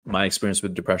my experience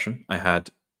with depression. I had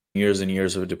years and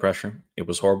years of depression. It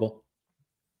was horrible.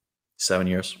 7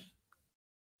 years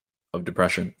of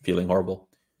depression, feeling horrible.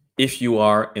 If you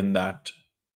are in that,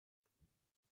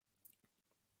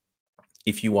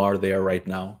 if you are there right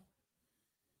now,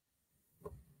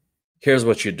 here's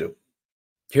what you do.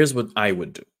 Here's what I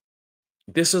would do.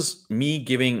 This is me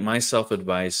giving myself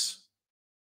advice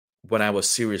when I was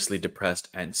seriously depressed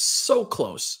and so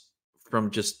close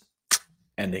from just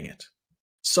ending it.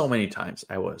 So many times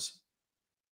I was.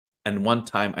 And one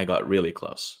time I got really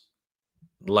close.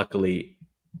 Luckily,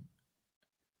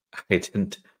 I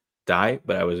didn't die,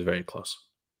 but I was very close.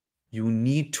 You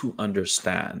need to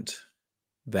understand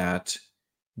that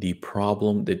the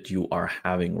problem that you are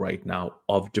having right now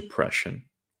of depression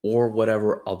or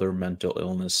whatever other mental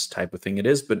illness type of thing it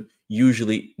is, but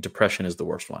usually depression is the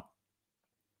worst one,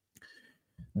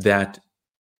 that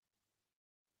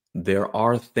there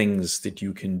are things that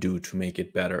you can do to make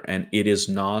it better, and it is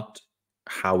not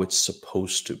how it's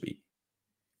supposed to be.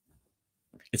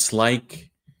 It's like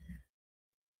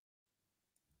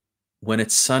when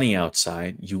it's sunny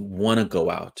outside, you want to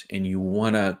go out and you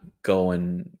want to go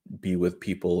and be with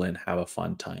people and have a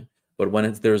fun time. But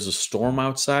when there's a storm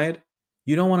outside,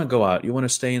 you don't want to go out. You want to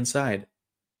stay inside.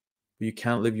 You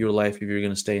can't live your life if you're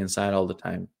going to stay inside all the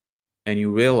time. And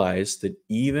you realize that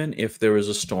even if there is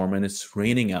a storm and it's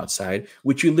raining outside,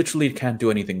 which you literally can't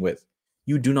do anything with,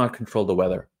 you do not control the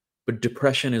weather. But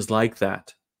depression is like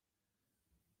that.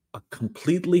 A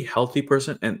completely healthy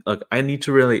person, and look, I need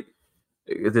to really,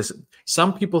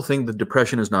 some people think that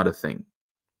depression is not a thing.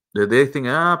 They think,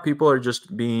 people are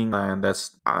just being, and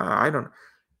that's, I don't,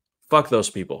 fuck those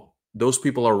people. Those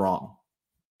people are wrong.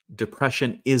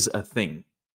 Depression is a thing.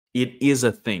 It is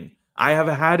a thing. I have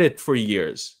had it for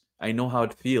years. I know how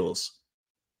it feels.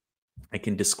 I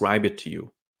can describe it to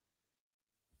you.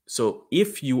 So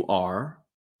if you are,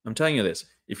 I'm telling you this,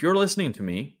 if you're listening to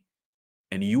me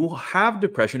and you have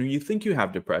depression or you think you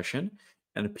have depression,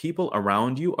 and people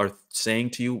around you are saying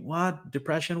to you, what,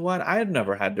 depression, what? I've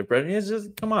never had depression. It's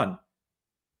just, come on.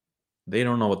 They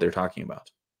don't know what they're talking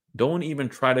about. Don't even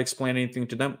try to explain anything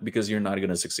to them because you're not going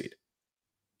to succeed.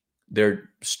 They're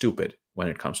stupid when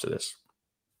it comes to this.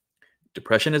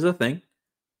 Depression is a thing.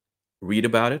 Read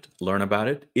about it, learn about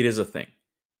it. It is a thing.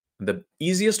 The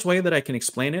easiest way that I can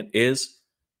explain it is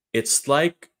it's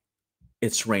like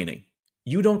it's raining.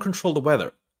 You don't control the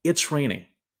weather. It's raining.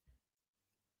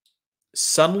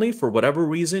 Suddenly, for whatever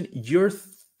reason, you're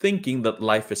thinking that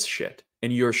life is shit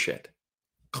and you're shit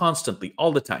constantly,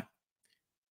 all the time.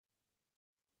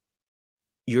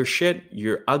 You're shit,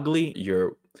 you're ugly,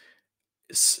 you're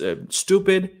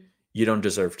stupid, you don't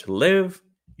deserve to live.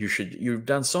 You've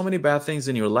done so many bad things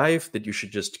in your life that you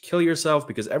should just kill yourself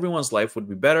because everyone's life would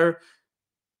be better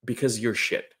because you're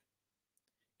shit.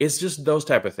 It's just those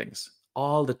type of things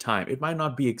all the time. It might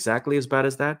not be exactly as bad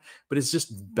as that, but it's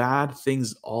just bad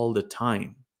things all the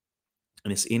time.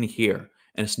 And it's in here.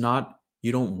 And it's not,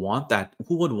 you don't want that.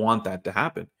 Who would want that to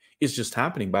happen? It's just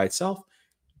happening by itself.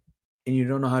 And you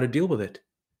don't know how to deal with it.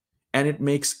 And it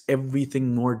makes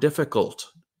everything more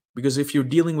difficult. Because if you're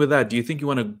dealing with that, do you think you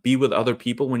want to be with other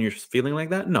people when you're feeling like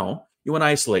that? No. You want to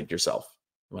isolate yourself.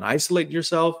 You want to isolate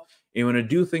yourself. You want to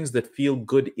do things that feel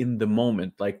good in the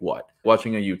moment. Like what?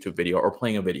 Watching a YouTube video or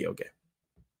playing a video game.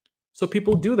 So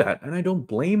people do that. And I don't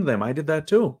blame them. I did that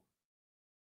too.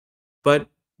 But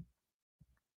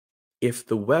if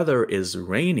the weather is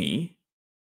rainy,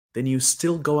 then you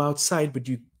still go outside, but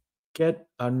you get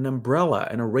an umbrella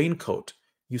and a raincoat.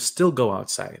 You still go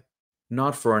outside.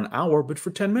 Not for an hour, but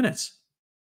for 10 minutes.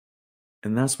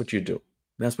 And that's what you do.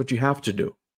 That's what you have to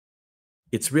do.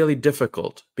 It's really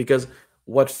difficult because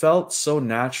what felt so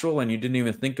natural and you didn't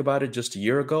even think about it just a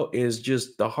year ago is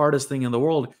just the hardest thing in the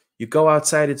world. You go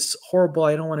outside, it's horrible.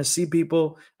 I don't want to see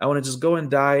people. I want to just go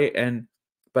and die.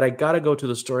 But I got to go to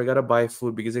the store. I got to buy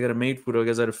food because I got to make food or I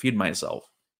got to feed myself.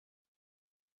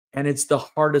 And it's the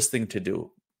hardest thing to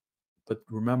do. But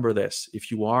remember this,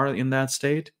 if you are in that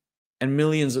state, and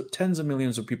tens of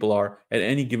millions of people are at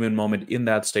any given moment in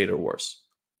that state or worse.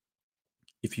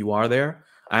 If you are there,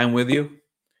 I'm with you.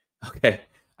 Okay,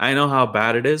 I know how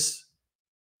bad it is.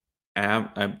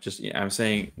 I'm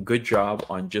saying good job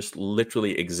on just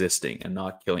literally existing and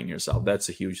not killing yourself. That's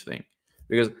a huge thing.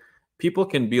 Because people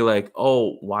can be like,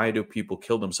 oh, why do people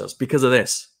kill themselves? Because of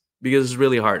this. Because it's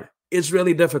really hard. It's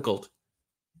really difficult.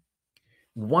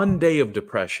 One day of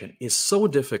depression is so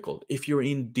difficult if you're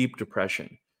in deep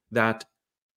depression that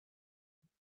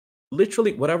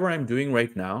literally whatever I'm doing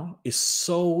right now is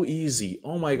so easy.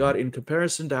 Oh my God, in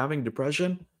comparison to having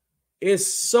depression, it's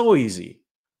so easy.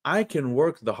 I can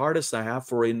work the hardest I have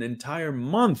for an entire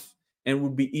month and it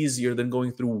would be easier than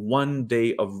going through one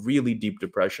day of really deep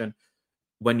depression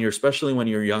especially when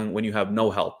you're young, when you have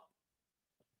no help.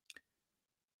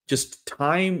 Just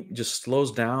time just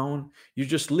slows down. You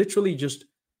just literally just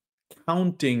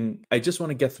counting. I just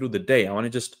want to get through the day. I want to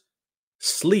just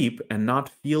sleep and not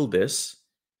feel this.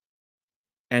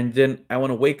 And then I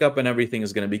want to wake up and everything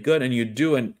is going to be good. And you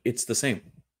do, and it's the same.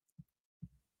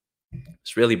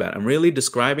 It's really bad. I'm really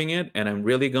describing it and I'm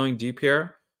really going deep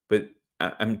here, but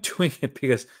I'm doing it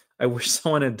because I wish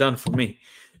someone had done for me.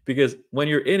 Because when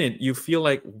you're in it, you feel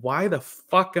like, why the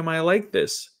fuck am I like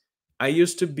this? I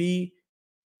used to be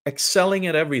excelling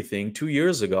at everything 2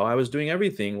 years ago. I was doing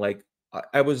everything. Like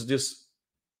I was just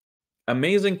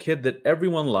amazing kid that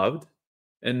everyone loved.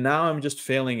 And now I'm just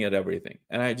failing at everything.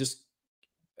 And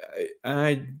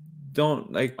I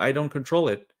don't control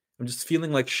it. I'm just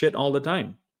feeling like shit all the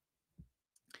time.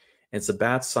 It's a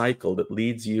bad cycle that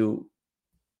leads you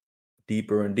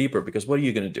deeper and deeper, because what are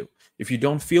you going to do? If you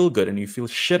don't feel good and you feel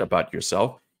shit about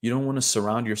yourself, you don't want to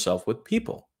surround yourself with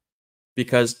people.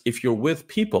 Because if you're with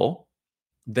people,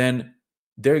 then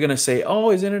they're going to say,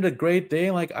 oh, isn't it a great day?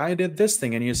 Like I did this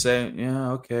thing. And you say,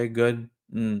 yeah, okay, good.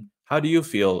 How do you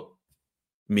feel?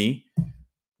 Me?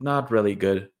 Not really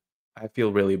good. I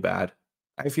feel really bad.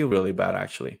 I feel really bad,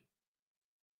 actually.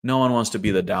 No one wants to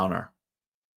be the downer.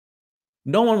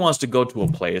 No one wants to go to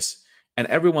a place and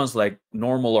everyone's like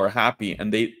normal or happy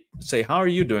and they say, how are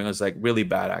you doing? It's like really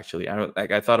bad, actually.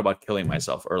 I thought about killing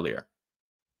myself earlier.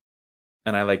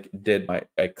 And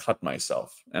I cut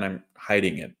myself and I'm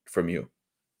hiding it from you.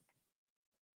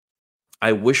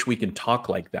 I wish we can talk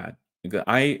like that.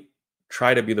 I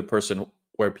try to be the person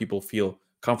where people feel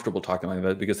comfortable talking like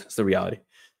that, because that's the reality.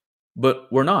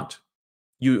 But we're not.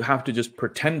 You have to just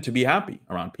pretend to be happy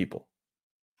around people.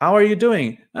 How are you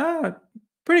doing?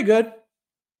 Pretty good.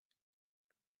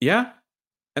 Yeah.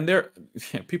 And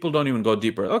people don't even go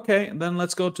deeper. Okay, and then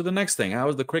let's go to the next thing. How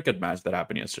was the cricket match that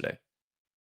happened yesterday?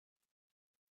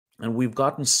 And we've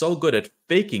gotten so good at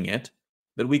faking it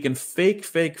that we can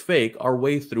fake our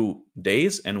way through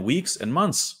days and weeks and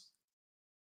months.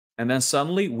 And then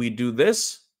suddenly we do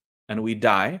this and we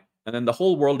die. And then the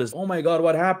whole world is, oh my God,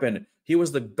 what happened? He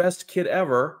was the best kid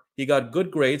ever. He got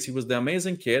good grades. He was the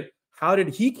amazing kid. How did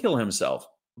he kill himself?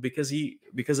 Because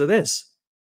of this.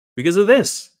 Because of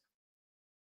this.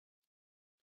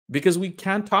 Because we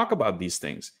can't talk about these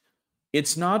things.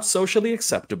 It's not socially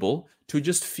acceptable to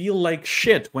just feel like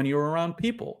shit when you're around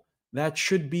people. That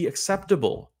should be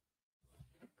acceptable.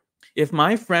 If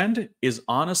my friend is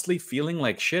honestly feeling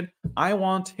like shit, I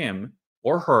want him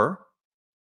or her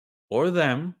or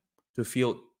them to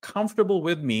feel comfortable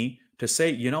with me to say,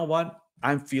 you know what?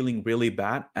 I'm feeling really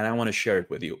bad and I want to share it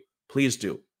with you. Please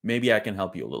do. Maybe I can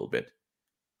help you a little bit.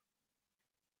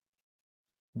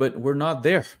 But we're not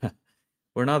there.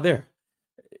 We're not there.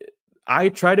 I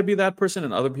try to be that person,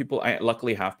 and other people, I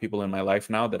luckily have people in my life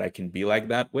now that I can be like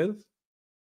that with.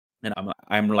 And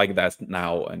I'm like that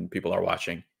now, and people are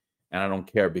watching. And I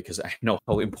don't care, because I know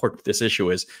how important this issue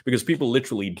is, because people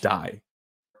literally die.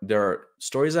 There are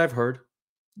stories I've heard.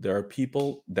 There are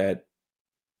people that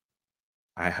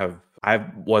I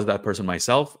was that person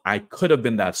myself. I could have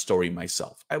been that story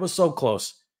myself. I was so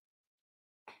close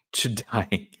to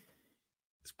dying.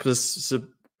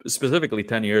 Specifically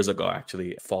 10 years ago,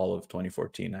 actually, fall of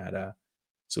 2014, I had a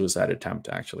suicide attempt,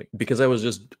 actually, because I was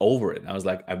just over it. I was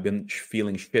like, I've been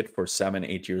feeling shit for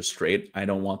 7-8 years straight. I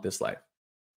don't want this life.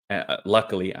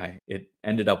 Luckily, it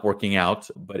ended up working out,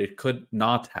 but it could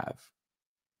not have.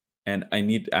 And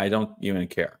I don't even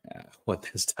care what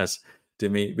this does to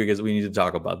me, because we need to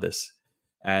talk about this.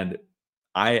 And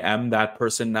I am that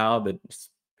person now that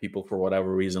people, for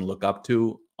whatever reason, look up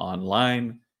to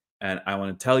online. And I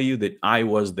want to tell you that I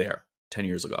was there 10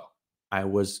 years ago. I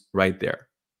was right there.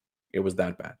 It was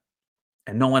that bad.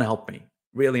 And no one helped me.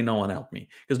 Really, no one helped me,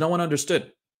 because no one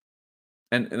understood.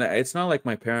 And it's not like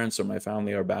my parents or my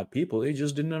family are bad people. They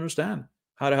just didn't understand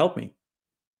how to help me.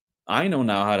 I know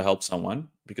now how to help someone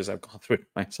because I've gone through it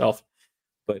myself.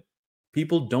 But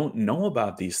people don't know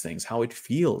about these things, how it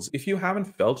feels. If you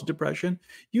haven't felt depression,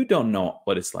 you don't know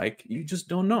what it's like. You just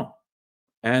don't know.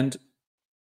 And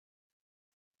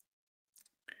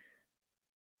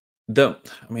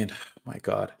my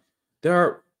God, there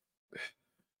are,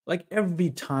 like, every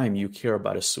time you hear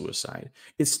about a suicide,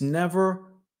 it's never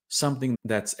something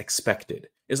that's expected.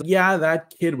 It's like, yeah,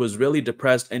 that kid was really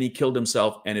depressed and he killed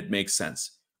himself, and it makes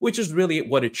sense, which is really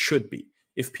what it should be.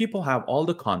 If people have all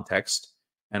the context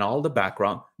and all the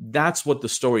background, that's what the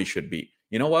story should be.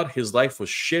 You know what? His life was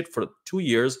shit for 2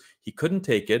 years. He couldn't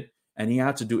take it, and he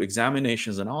had to do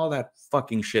examinations and all that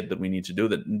fucking shit that we need to do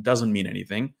that doesn't mean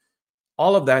anything.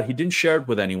 All of that, he didn't share it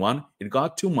with anyone. It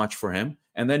got too much for him.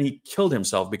 And then he killed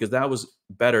himself because that was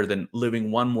better than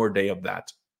living one more day of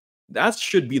that. That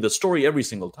should be the story every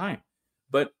single time.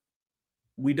 But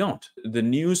we don't. The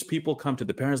news people come to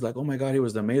the parents like, oh my God, he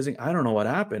was amazing. I don't know what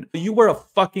happened. You were a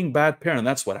fucking bad parent.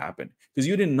 That's what happened because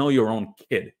you didn't know your own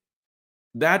kid.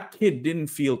 That kid didn't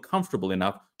feel comfortable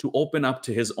enough to open up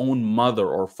to his own mother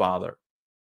or father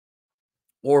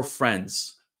or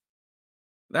friends.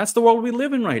 That's the world we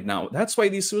live in right now. That's why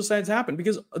these suicides happen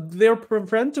because they're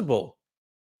preventable.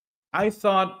 I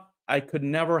thought I could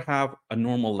never have a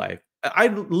normal life. I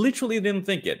literally didn't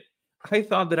think it. I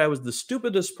thought that I was the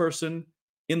stupidest person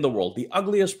in the world, the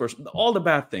ugliest person, all the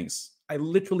bad things. I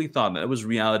literally thought that was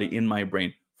reality in my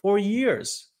brain for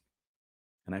years.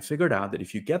 And I figured out that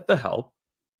if you get the help,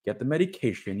 get the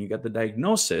medication, you get the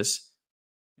diagnosis,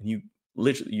 and you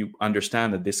literally you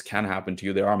understand that this can happen to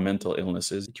you, there are mental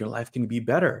illnesses, your life can be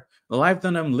better. The life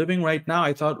that I'm living right now,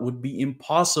 I thought would be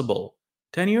impossible.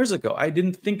 10 years ago, I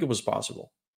didn't think it was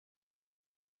possible.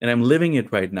 And I'm living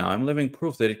it right now. I'm living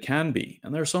proof that it can be.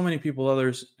 And there are so many people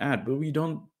others add, but we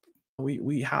don't,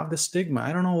 we have the stigma.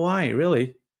 I don't know why,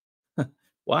 really.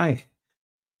 Why?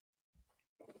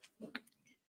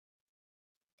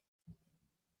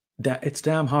 That it's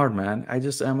damn hard, man.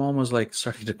 I'm almost like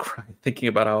starting to cry thinking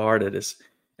about how hard it is.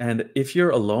 And if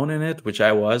you're alone in it, which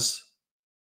I was,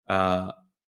 uh,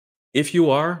 if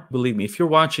you are, believe me, if you're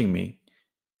watching me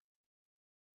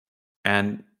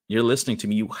and you're listening to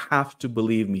me, you have to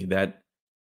believe me that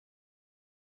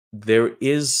there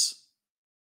is,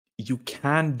 you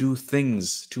can do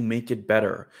things to make it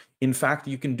better. In fact,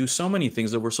 you can do so many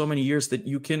things over so many years that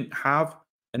you can have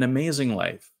an amazing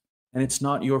life. And it's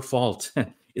not your fault.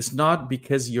 It's not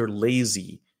because you're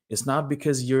lazy. It's not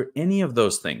because you're any of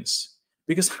those things.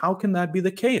 Because how can that be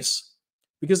the case?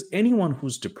 Because anyone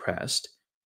who's depressed,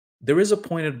 there is a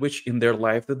point at which in their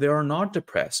life that they are not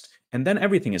depressed, and then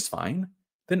everything is fine.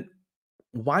 Then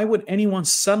why would anyone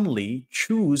suddenly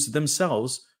choose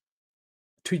themselves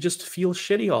to just feel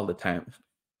shitty all the time?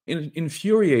 It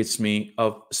infuriates me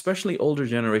of especially older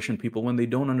generation people when they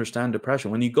don't understand depression.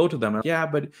 When you go to them, yeah,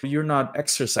 but you're not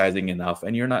exercising enough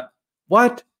and you're not,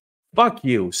 what? Fuck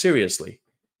you, seriously.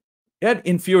 It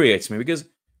infuriates me because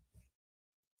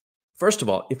first of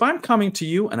all, if I'm coming to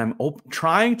you and I'm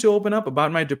trying to open up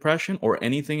about my depression or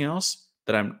anything else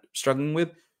that I'm struggling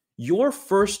with, your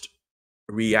first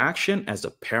reaction as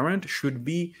a parent should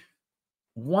be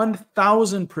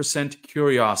 1000%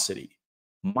 curiosity.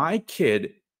 My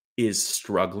kid is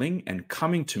struggling and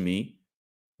coming to me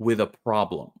with a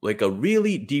problem, like a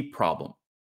really deep problem.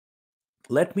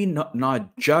 Let me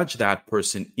not judge that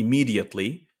person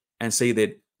immediately and say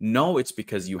that, no, it's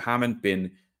because you haven't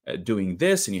been doing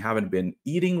this and you haven't been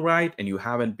eating right and you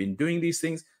haven't been doing these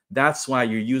things. That's why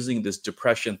you're using this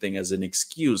depression thing as an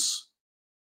excuse.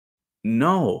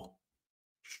 No,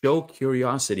 show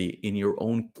curiosity in your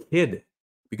own kid.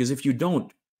 Because if you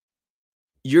don't,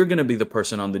 you're going to be the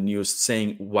person on the news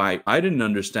saying, why I didn't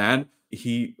understand.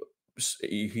 He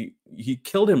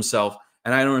killed himself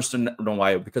and I don't understand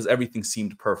why, because everything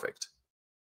seemed perfect.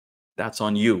 That's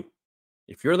on you.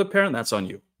 If you're the parent, that's on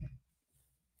you.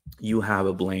 You have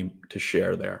a blame to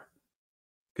share there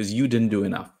because you didn't do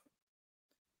enough.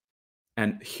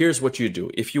 And here's what you do.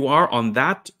 If you are on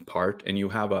that part and you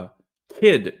have a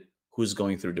kid who's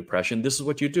going through depression, this is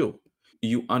what you do.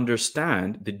 You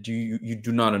understand that you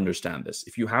do not understand this.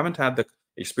 If you haven't had the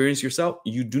experience yourself,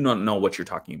 you do not know what you're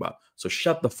talking about. So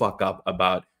shut the fuck up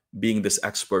about being this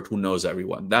expert who knows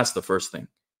everyone. That's the first thing.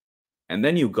 And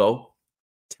then you go,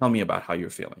 tell me about how you're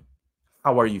feeling.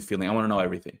 How are you feeling? I want to know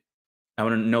everything. I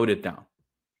want to note it down.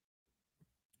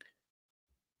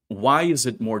 Why is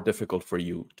it more difficult for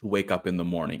you to wake up in the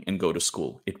morning and go to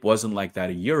school? It wasn't like that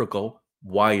a year ago.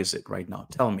 Why is it right now?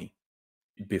 Tell me.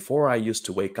 Before I used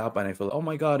to wake up and I feel, oh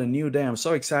my God, a new day. I'm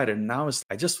so excited. And now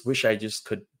I just wish I just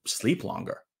could sleep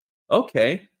longer.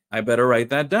 Okay, I better write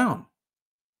that down.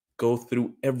 Go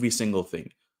through every single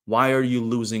thing. Why are you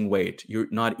losing weight? You're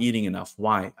not eating enough.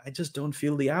 Why? I just don't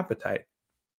feel the appetite.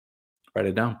 Write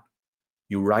it down.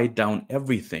 You write down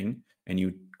everything and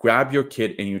you grab your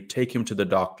kid and you take him to the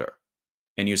doctor.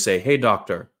 And you say, hey,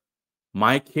 doctor,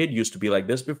 my kid used to be like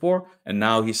this before, and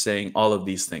now he's saying all of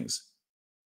these things.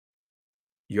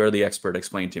 You're the expert.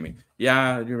 Explain to me.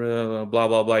 Yeah, blah,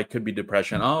 blah, blah. It could be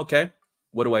depression. Oh, okay.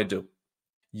 What do I do?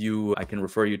 I can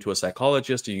refer you to a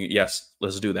psychologist. Yes,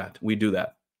 let's do that. We do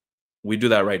that. We do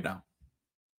that right now.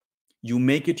 You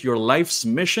make it your life's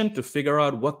mission to figure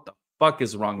out what the fuck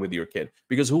is wrong with your kid.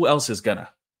 Because who else is gonna?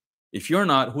 If you're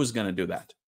not, who's gonna do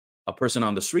that? A person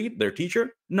on the street, their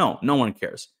teacher? No one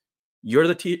cares. You're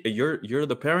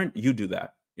the parent, you do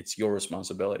that. It's your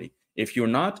responsibility. If you're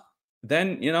not,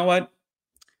 then you know what?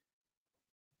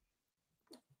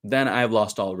 Then I've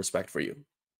lost all respect for you,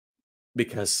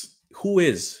 because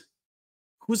who's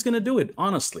going to do it?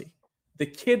 Honestly, the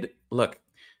kid, look,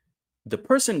 the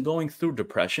person going through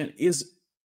depression is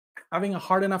having a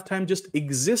hard enough time just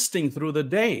existing through the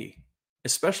day,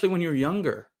 especially when you're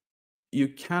younger.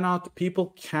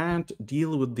 People can't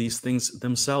deal with these things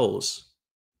themselves.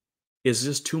 It's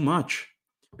just too much,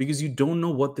 because you don't know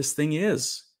what this thing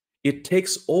is. It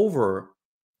takes over.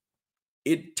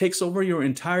 It takes over your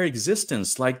entire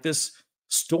existence, like this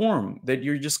storm that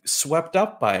you're just swept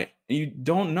up by. You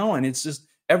don't know. And it's just,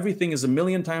 everything is a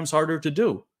million times harder to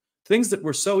do. Things that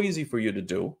were so easy for you to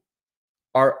do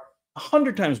are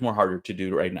 100 times more harder to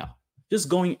do right now. Just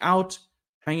going out,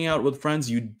 hanging out with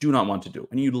friends you do not want to do,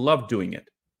 and you love doing it.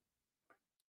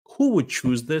 Who would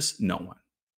choose this? No one.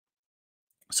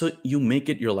 So you make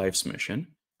it your life's mission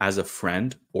as a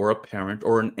friend or a parent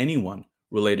or anyone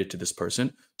related to this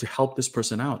person to help this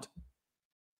person out,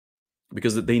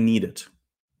 because they need it.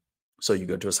 So you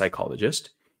go to a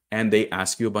psychologist and they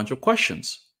ask you a bunch of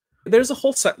questions. There's a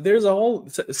whole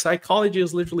psychology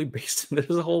is literally based.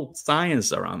 There's a whole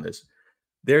science around this.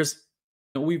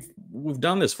 We've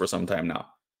done this for some time now.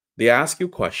 They ask you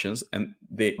questions, and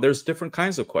there's different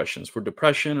kinds of questions for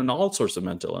depression and all sorts of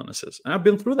mental illnesses. And I've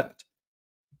been through that.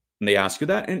 And they ask you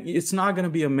that, and it's not going to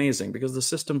be amazing, because the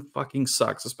system fucking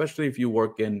sucks, especially if you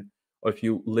work in, or if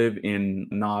you live in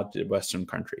not a Western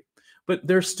country. But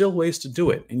there's still ways to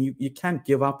do it, and you can't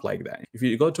give up like that. If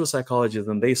you go to a psychologist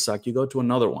and they suck, you go to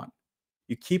another one.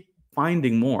 You keep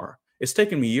finding more. It's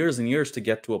taken me years and years to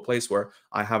get to a place where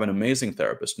I have an amazing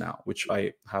therapist now, which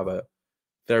I have a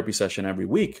therapy session every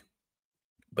week.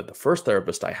 But the first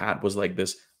therapist I had was like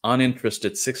this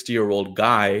uninterested 60-year-old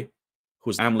guy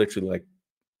I'm literally like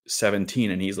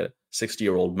 17, and he's a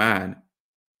 60-year-old man.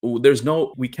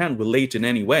 We can't relate in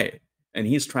any way. And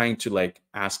he's trying to like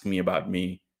ask me about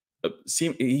me.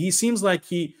 He seems like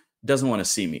he doesn't want to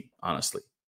see me, honestly.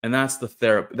 And that's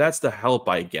the help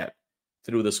I get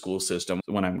through the school system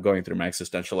when I'm going through my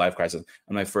existential life crisis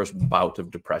and my first bout of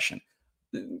depression.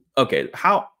 Okay,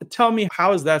 tell me,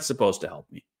 how is that supposed to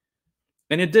help me?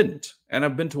 And it didn't. And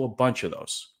I've been to a bunch of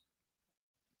those.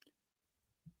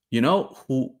 You know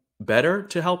who better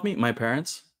to help me? My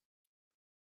parents.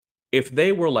 If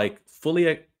they were like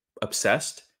fully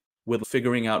obsessed with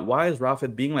figuring out why is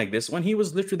Rafet being like this when he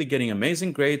was literally getting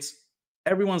amazing grades,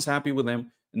 everyone's happy with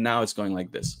him, and now it's going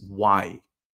like this. Why?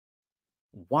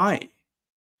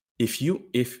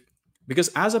 Because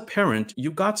as a parent,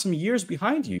 you got some years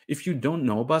behind you. If you don't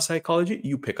know about psychology,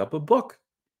 you pick up a book.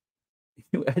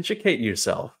 You educate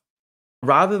yourself.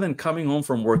 Rather than coming home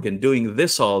from work and doing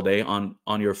this all day on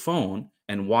your phone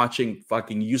and watching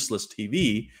fucking useless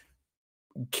TV,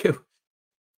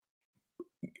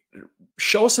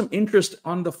 show some interest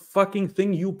on the fucking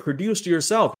thing you produced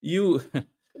yourself.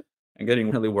 I'm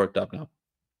getting really worked up now.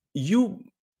 You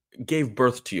gave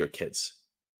birth to your kids,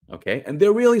 okay? And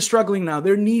they're really struggling now.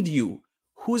 They need you.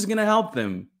 Who's going to help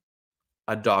them?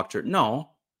 A doctor?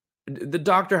 No. The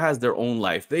doctor has their own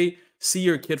life. They see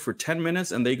your kid for 10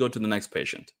 minutes and they go to the next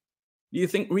patient. Do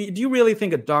you really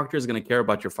think a doctor is going to care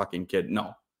about your fucking kid?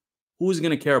 No. Who's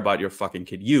going to care about your fucking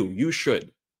kid? You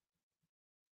should.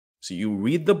 So you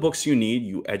read the books you need.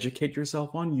 You educate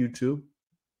yourself on YouTube.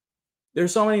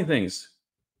 There's so many things.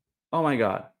 Oh my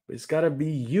God. It's got to be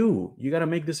you. You got to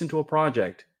make this into a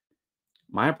project.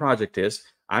 My project is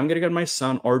I'm going to get my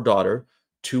son or daughter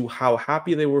to how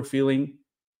happy they were feeling.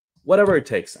 Whatever it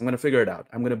takes. I'm going to figure it out.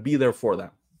 I'm going to be there for them.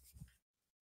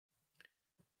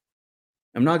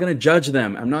 I'm not going to judge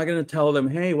them. I'm not going to tell them,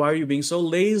 hey, why are you being so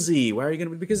lazy? Why are you going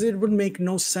to be? Because it would make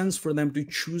no sense for them to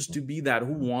choose to be that.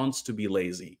 Who wants to be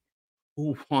lazy?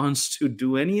 Who wants to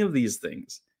do any of these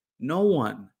things? No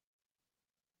one.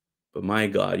 But my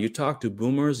God, you talk to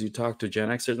boomers, you talk to Gen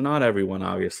Xers, not everyone,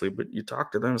 obviously, but you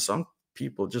talk to them, some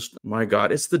people just, my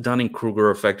God, it's the Dunning-Kruger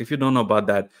effect. If you don't know about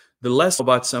that, the less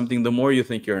about something, the more you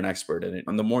think you're an expert in it.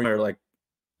 And the more you're like,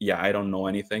 yeah, I don't know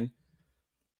anything.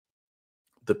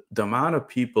 The amount of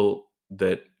people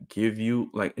that give you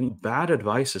like any bad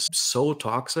advice is so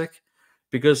toxic,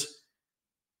 because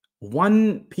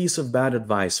one piece of bad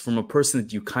advice from a person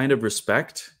that you kind of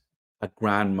respect, a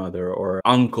grandmother or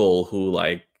uncle who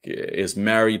like is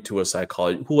married to a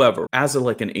psychologist, whoever, as an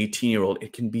 18-year-old,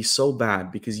 it can be so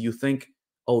bad because you think,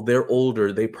 oh, they're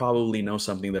older, they probably know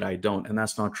something that I don't. And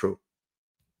that's not true.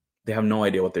 They have no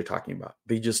idea what they're talking about.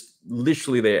 They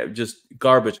have just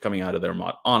garbage coming out of their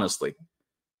mouth, honestly.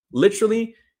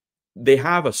 Literally, they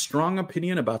have a strong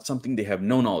opinion about something they have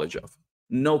no knowledge of,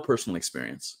 no personal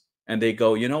experience. And they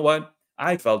go, you know what?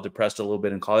 I felt depressed a little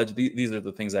bit in college. These are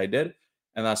the things I did.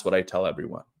 And that's what I tell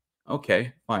everyone.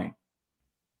 Okay, fine.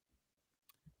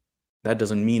 That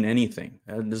doesn't mean anything.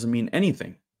 That doesn't mean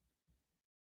anything.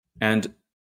 And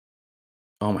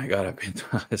oh my God, I've been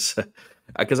through this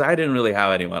because I didn't really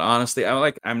have anyone. Honestly,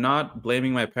 I'm not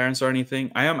blaming my parents or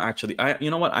anything. I am actually, you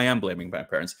know what? I am blaming my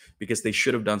parents because they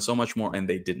should have done so much more and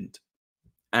they didn't.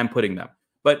 I'm putting them.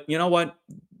 But you know what?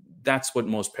 That's what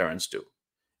most parents do.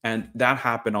 And that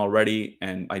happened already.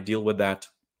 And I deal with that.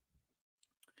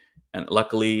 And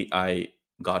luckily, I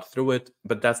got through it.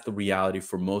 But that's the reality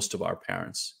for most of our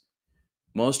parents.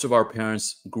 Most of our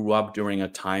parents grew up during a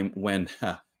time when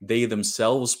they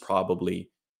themselves probably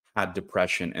had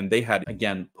depression and they had,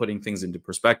 again, putting things into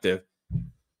perspective,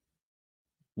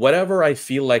 whatever I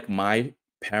feel like my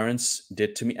parents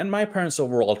did to me, and my parents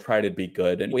overall try to be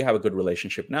good, and we have a good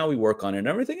relationship now, we work on it, and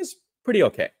everything is pretty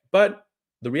okay. But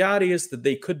the reality is that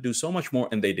they could do so much more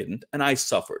and they didn't. And I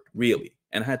suffered really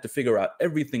and had to figure out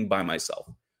everything by myself.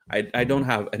 I don't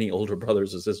have any older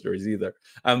brothers or sisters either.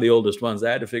 I'm the oldest one. So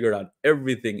I had to figure out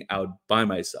everything out by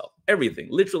myself. Everything,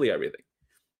 literally everything.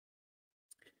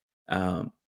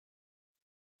 Um,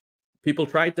 People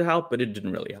tried to help, but it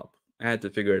didn't really help. I had to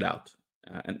figure it out.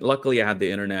 And luckily, I had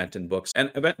the internet and books.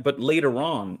 But later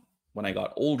on, when I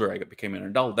got older, I became an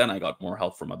adult. Then I got more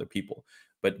help from other people.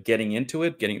 But getting into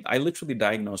it, I literally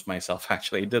diagnosed myself.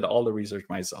 Actually, I did all the research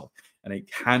myself, and I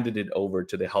handed it over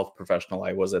to the health professional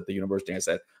I was at the university. I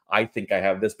said, "I think I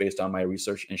have this based on my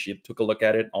research." And she took a look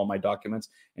at it, all my documents,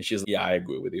 and she's like, "Yeah, I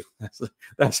agree with you."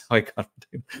 That's how I got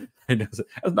it. That's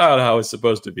not how it's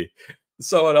supposed to be.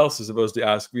 Someone else is supposed to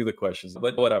ask me the questions,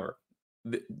 but whatever.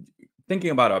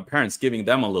 Thinking about our parents, giving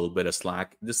them a little bit of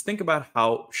slack, just think about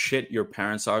how shit your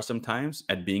parents are sometimes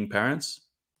at being parents,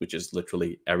 which is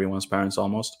literally everyone's parents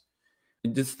almost.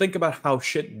 Just think about how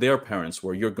shit their parents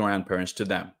were, your grandparents to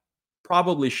them.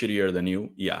 Probably shittier than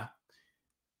you, yeah.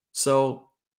 So,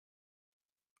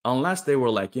 unless they were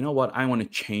like, you know what, I want to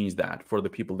change that for the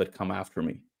people that come after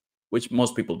me, which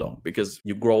most people don't, because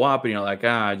you grow up and you're like,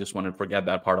 I just want to forget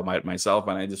that part of myself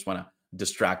and I just want to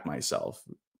distract myself.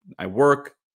 I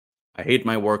work, I hate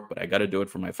my work, but I got to do it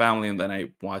for my family. And then I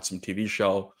watch some TV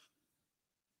show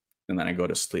and then I go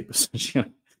to sleep.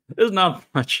 Essentially, there's not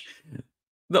much.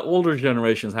 The older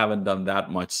generations haven't done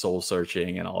that much soul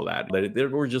searching and all that. They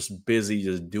were just busy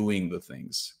just doing the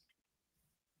things.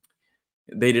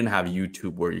 They didn't have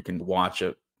YouTube where you can watch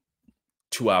a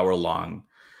 2 hour long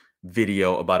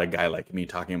video about a guy like me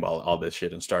talking about all this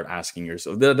shit and start asking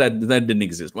yourself. That didn't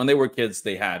exist. When they were kids,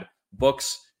 they had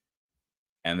books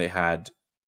and they had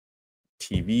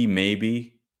TV,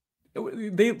 maybe.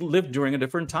 They lived during a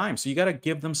different time. So you got to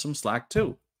give them some slack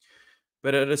too.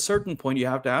 But at a certain point, you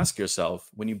have to ask yourself,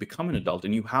 when you become an adult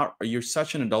and you're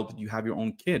such an adult that you have your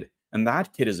own kid, and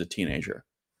that kid is a teenager,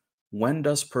 when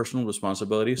does personal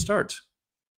responsibility start?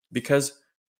 Because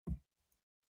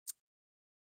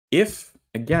if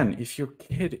your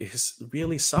kid is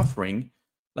really suffering,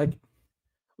 like,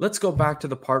 let's go back to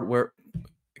the part where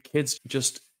kids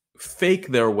just fake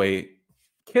their way.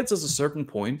 Kids, at a certain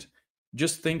point,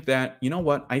 just think that, you know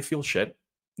what, I feel shit.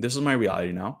 This is my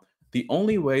reality now. The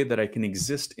only way that I can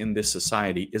exist in this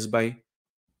society is by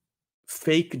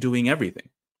fake doing everything.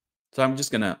 So I'm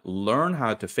just going to learn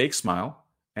how to fake smile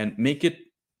and make it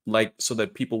like so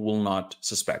that people will not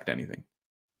suspect anything.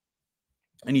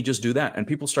 And you just do that. And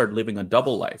people start living a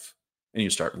double life. And you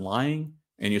start lying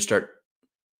and you start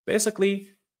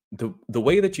basically the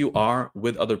way that you are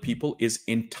with other people is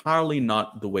entirely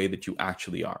not the way that you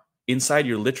actually are. Inside,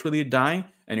 you're literally dying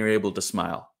and you're able to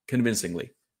smile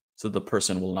convincingly so the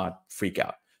person will not freak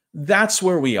out. That's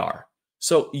where we are.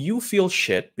 So you feel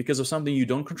shit because of something you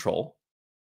don't control.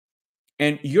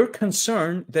 And you're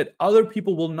concerned that other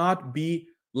people will not be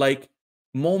like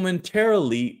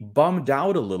momentarily bummed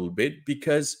out a little bit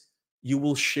because you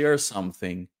will share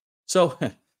something. So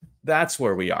that's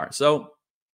where we are. So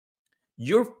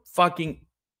you're fucking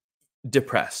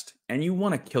depressed and you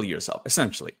want to kill yourself,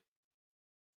 essentially.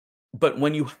 But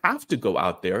when you have to go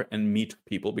out there and meet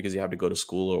people because you have to go to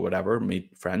school or whatever,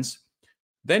 meet friends,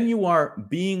 then you are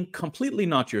being completely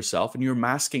not yourself and you're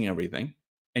masking everything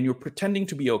and you're pretending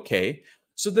to be okay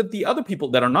so that the other people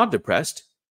that are not depressed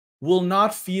will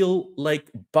not feel like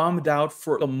bummed out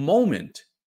for a moment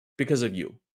because of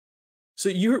you. So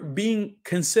you're being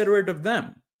considerate of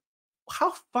them.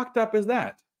 How fucked up is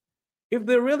that? If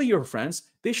they're really your friends,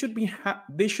 they should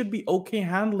be okay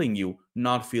handling you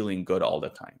not feeling good all the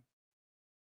time.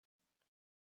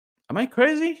 Am I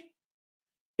crazy?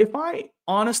 If I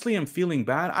honestly am feeling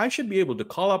bad, I should be able to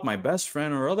call up my best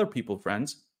friend or other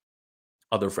friends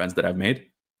that I've made,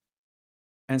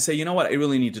 and say, you know what, I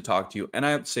really need to talk to you. And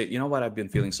I would say, you know what, I've been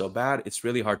feeling so bad. It's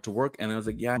really hard to work. And I was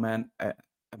like, yeah, man,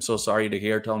 I'm so sorry to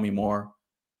hear. Tell me more.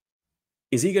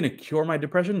 Is he going to cure my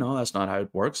depression? No, that's not how it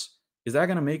works. Is that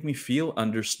going to make me feel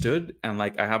understood and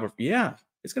like I have a, yeah,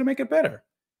 it's going to make it better.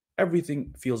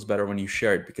 Everything feels better when you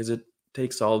share it because it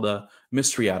takes all the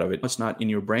mystery out of it. It's not in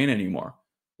your brain anymore,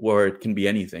 where it can be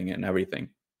anything and everything.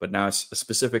 But now it's a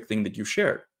specific thing that you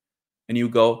shared. And you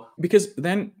go, because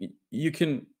then you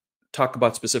can talk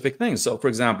about specific things. So, for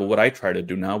example, what I try to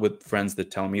do now with friends that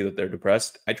tell me that they're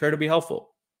depressed, I try to be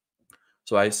helpful.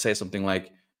 So I say something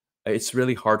like, it's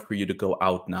really hard for you to go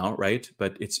out now, right?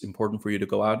 But it's important for you to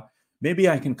go out. Maybe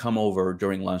I can come over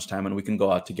during lunchtime and we can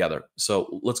go out together.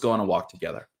 So let's go on a walk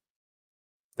together.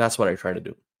 That's what I try to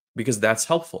do because that's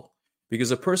helpful.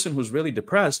 Because a person who's really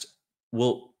depressed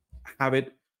will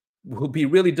will be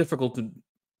really difficult to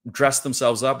dress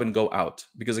themselves up and go out.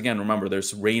 Because again, remember,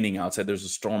 there's raining outside, there's a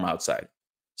storm outside.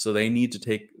 So they need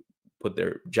to put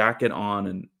their jacket on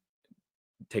and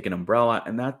take an umbrella,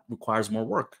 and that requires more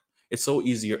work. It's so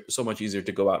much easier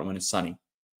to go out when it's sunny.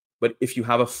 But if you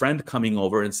have a friend coming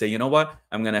over and say, you know what,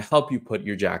 I'm going to help you put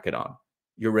your jacket on,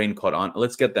 your raincoat on.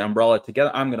 Let's get the umbrella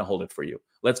together. I'm going to hold it for you.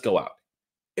 Let's go out.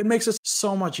 It makes it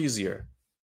so much easier.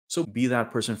 So be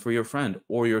that person for your friend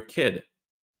or your kid.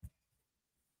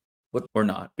 But we're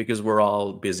not, because we're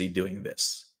all busy doing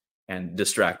this and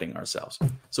distracting ourselves.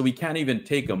 So we can't even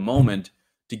take a moment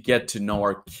to get to know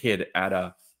our kid at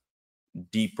a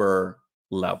deeper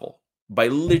level by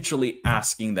literally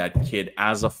asking that kid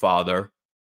as a father,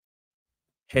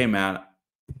 hey man,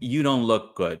 you don't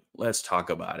look good. Let's talk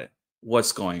about it.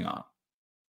 What's going on?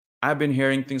 I've been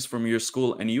hearing things from your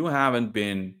school and you haven't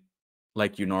been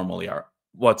like you normally are.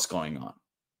 What's going on?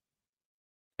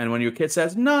 And when your kid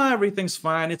says, no, everything's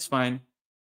fine, it's fine,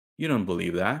 you don't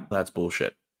believe that. That's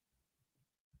bullshit.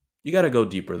 You got to go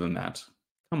deeper than that.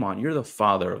 Come on, you're the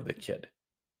father of the kid.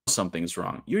 Something's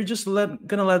wrong. You're just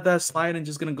gonna let that slide and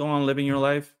just gonna go on living your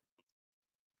life?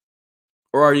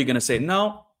 Or are you gonna say,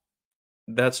 no,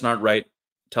 that's not right.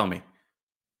 Tell me.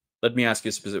 Let me ask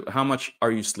you specific. How much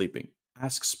are you sleeping?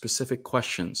 Ask specific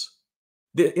questions.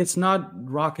 It's not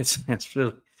rocket science,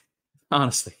 really,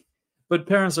 honestly. But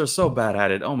parents are so bad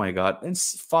at it. Oh my God. And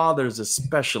fathers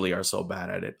especially are so bad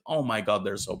at it. Oh my God,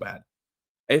 they're so bad.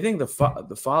 I think the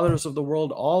fathers of the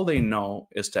world, all they know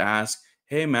is to ask,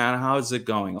 hey man, how's it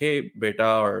going? Hey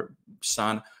beta or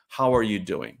son, how are you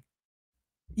doing?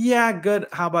 Yeah, good.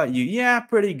 How about you? Yeah,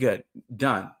 pretty good.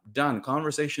 Done. Done.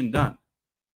 Conversation done.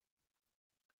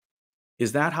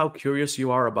 Is that how curious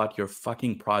you are about your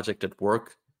fucking project at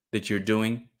work that you're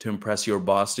doing to impress your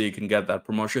boss so you can get that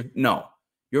promotion? No.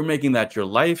 You're making that your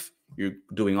life. You're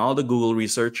doing all the Google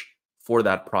research for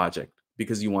that project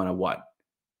because you want to what?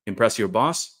 Impress your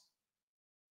boss?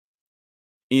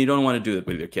 And you don't want to do it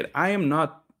with your kid. I am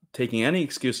not taking any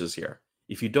excuses here.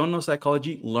 If you don't know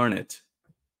psychology, learn it.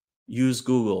 Use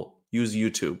Google, use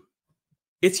YouTube.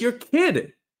 It's your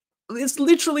kid. It's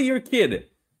literally your kid.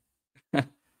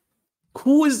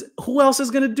 Who else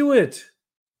is going to do it?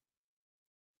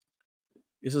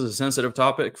 This is a sensitive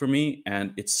topic for me,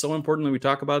 and it's so important that we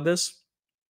talk about this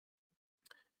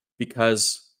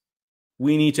because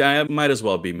we need to. I might as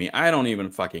well be me. I don't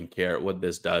even fucking care what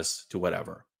this does to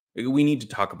whatever. We need to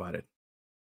talk about it.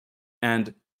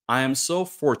 And I am so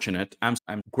fortunate.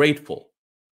 I'm grateful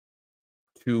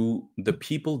to the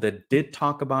people that did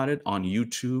talk about it on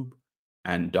YouTube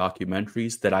and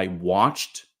documentaries that I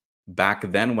watched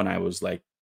back then when I was like,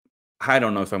 I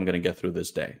don't know if I'm going to get through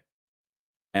this day.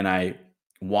 And I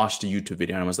watched a YouTube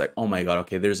video and I was like, oh my God,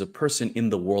 okay, there's a person in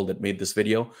the world that made this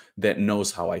video that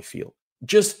knows how I feel.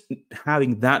 Just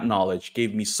having that knowledge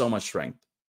gave me so much strength.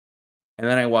 And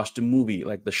then I watched a movie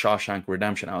like The Shawshank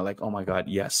Redemption. I was like, oh my God,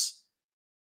 yes.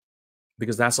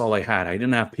 Because that's all I had. I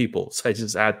didn't have people. So I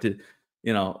just had to,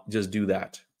 just do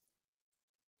that.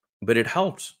 But it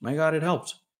helped. My God, it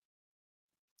helped.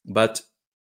 But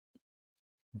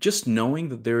just knowing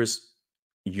that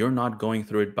you're not going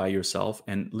through it by yourself,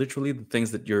 and literally the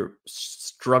things that you're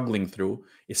struggling through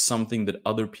is something that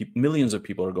other people, millions of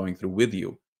people are going through with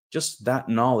you. Just that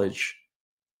knowledge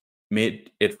made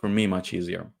it for me much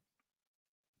easier.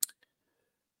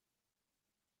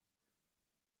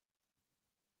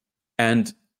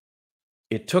 And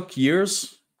it took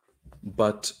years,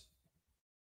 but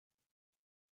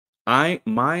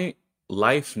my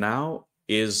life now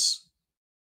is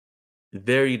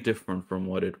very different from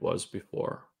what it was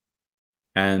before.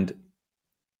 And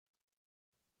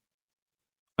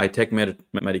I take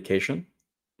medication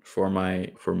for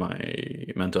my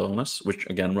mental illness, which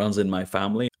again runs in my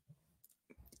family.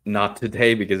 Not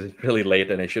today because it's really late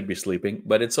and I should be sleeping,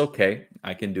 but it's okay.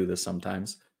 I can do this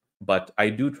sometimes. But I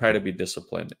do try to be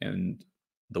disciplined in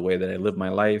the way that I live my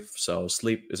life. So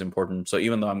sleep is important. So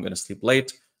even though I'm going to sleep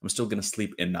late, I'm still going to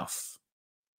sleep enough.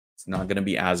 It's not going to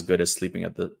be as good as sleeping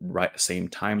at the right same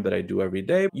time that I do every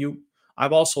day.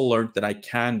 I've also learned that I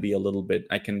can be a little bit,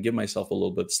 I can give myself a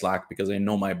little bit slack because I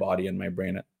know my body and my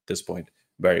brain at this point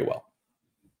very well.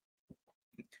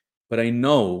 But I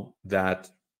know that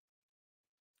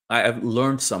I have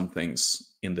learned some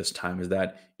things in this time is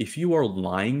that if you are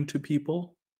lying to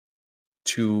people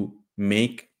to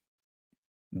make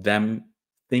them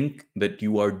think that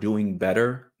you are doing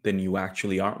better than you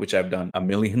actually are, which I've done a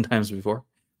million times before,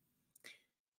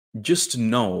 just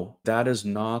know that is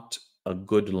not a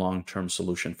good long-term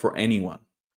solution for anyone.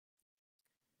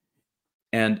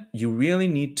 And you really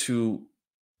need to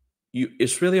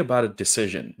it's really about a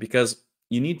decision because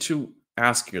you need to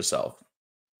ask yourself,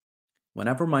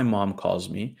 whenever my mom calls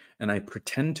me and I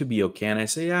pretend to be okay and I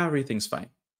say, yeah, everything's fine.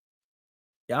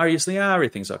 Yeah, obviously, yeah,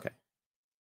 everything's okay.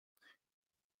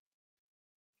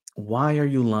 Why are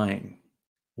you lying?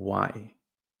 Why?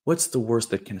 What's the worst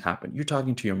that can happen? You're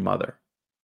talking to your mother.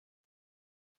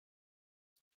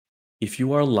 If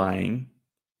you are lying,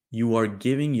 you are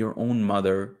giving your own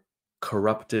mother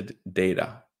corrupted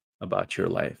data about your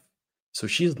life. So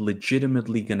she's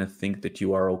legitimately going to think that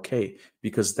you are okay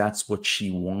because that's what she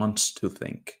wants to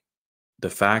think. The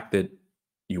fact that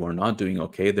you are not doing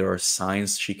okay, there are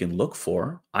signs she can look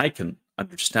for. I can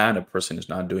understand a person is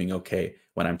not doing okay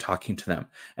when I'm talking to them.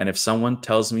 And if someone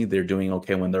tells me they're doing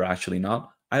okay when they're actually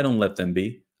not, I don't let them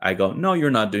be. I go, no,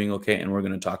 you're not doing okay. And we're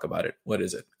going to talk about it. What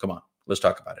is it? Come on, let's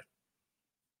talk about it.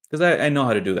 Because I know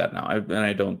how to do that now. And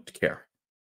I don't care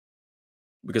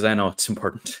because I know it's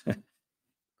important.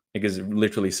 Because it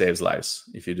literally saves lives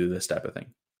if you do this type of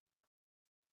thing.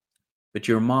 But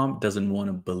your mom doesn't want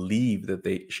to believe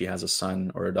that she has a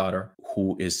son or a daughter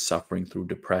who is suffering through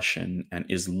depression and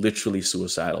is literally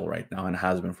suicidal right now and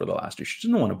has been for the last year. She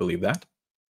doesn't want to believe that.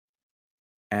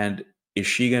 And is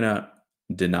she going to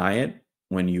deny it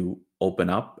when you open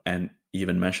up and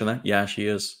even mention that? Yeah, she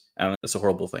is. And it's a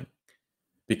horrible thing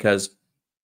because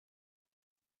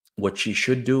what she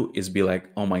should do is be like,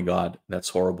 oh my God, that's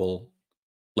horrible.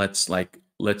 Let's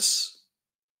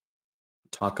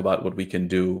talk about what we can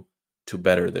do to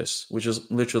better this, which is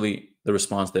literally the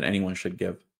response that anyone should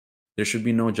give. There should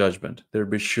be no judgment. There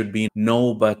should be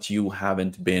no, but you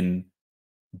haven't been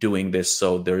doing this,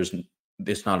 so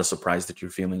it's not a surprise that you're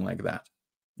feeling like that.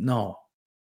 No.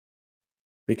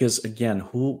 Because again,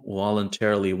 who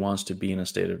voluntarily wants to be in a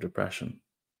state of depression?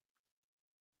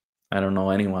 I don't know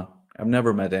anyone. I've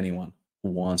never met anyone who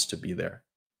wants to be there.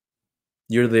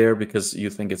 You're there because you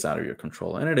think it's out of your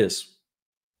control, and it is.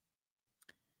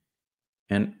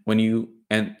 And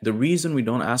the reason we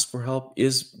don't ask for help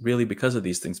is really because of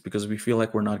these things, because we feel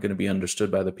like we're not going to be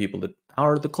understood by the people that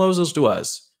are the closest to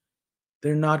us.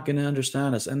 They're not going to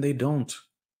understand us, and they don't.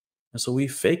 And so we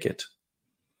fake it.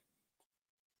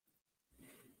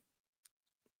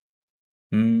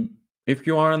 If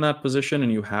you are in that position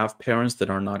and you have parents that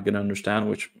are not going to understand,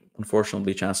 which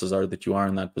unfortunately chances are that you are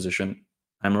in that position,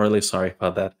 I'm really sorry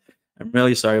about that. I'm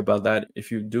really sorry about that.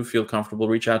 If you do feel comfortable,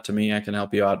 reach out to me. I can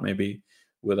help you out maybe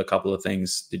with a couple of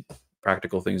things, the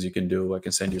practical things you can do. I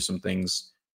can send you some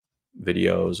things,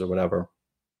 videos or whatever.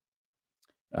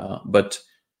 But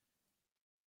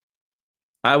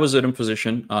I was in a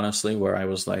position, honestly, where I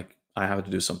was like, I have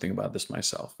to do something about this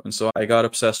myself. And so I got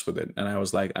obsessed with it. And I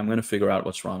was like, I'm going to figure out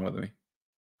what's wrong with me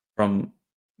from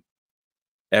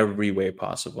every way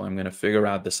possible. I'm going to figure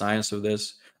out the science of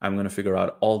this. I'm going to figure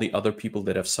out all the other people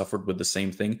that have suffered with the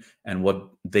same thing and what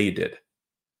they did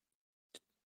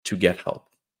to get help.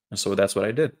 And so that's what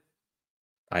I did.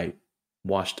 I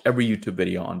watched every YouTube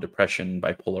video on depression,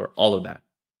 bipolar, all of that,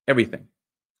 everything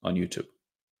on YouTube.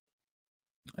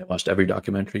 I watched every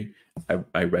documentary.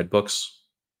 I read books.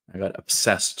 I got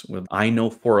obsessed with. I know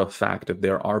for a fact that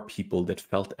there are people that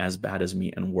felt as bad as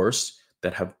me and worse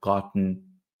that have gotten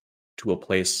to a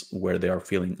place where they are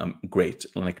feeling great,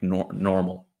 like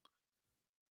normal.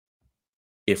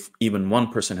 If even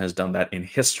one person has done that in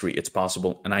history, it's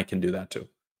possible, and I can do that too.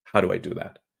 How do I do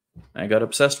that? I got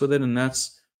obsessed with it, and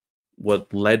that's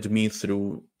what led me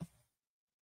through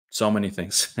so many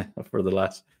things for the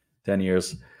last 10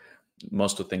 years.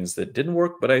 Most of the things that didn't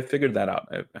work, but I figured that out.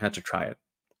 I had to try it.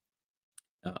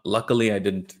 Luckily, I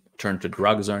didn't turn to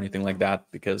drugs or anything like that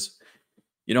because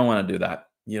you don't want to do that.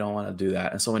 You don't want to do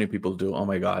that. And so many people do. Oh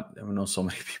my God, I know so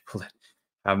many people that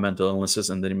have mental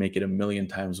illnesses and then make it a million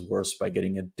times worse by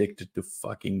getting addicted to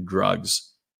fucking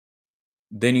drugs.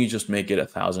 then you just make it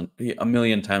a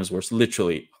million times worse,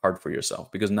 literally hard for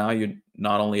yourself, because now you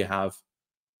not only have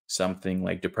something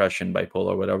like depression,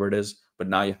 bipolar, whatever it is, but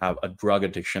now you have a drug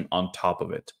addiction on top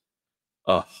of it.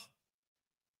 Oh,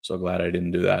 so glad I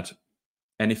didn't do that.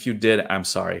 And if you did, I'm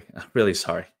sorry. I'm really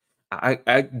sorry.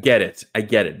 I get it. I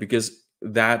get it, because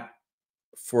that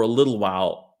for a little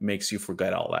while makes you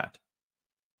forget all that.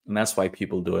 And that's why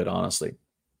people do it, honestly.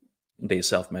 They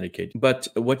self medicate. But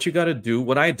what you got to do,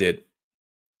 what I did,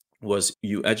 was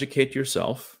you educate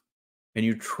yourself and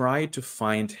you try to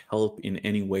find help in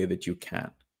any way that you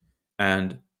can.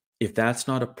 And if that's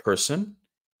not a person,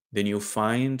 then you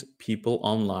find people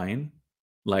online,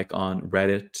 like on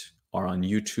Reddit or on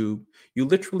YouTube. You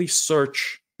literally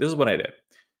search. This is what I did.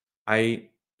 I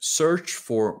searched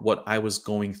for what I was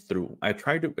going through. I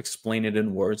tried to explain it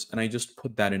in words, and I just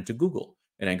put that into Google.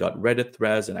 And I got Reddit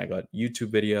threads, and I got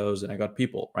YouTube videos, and I got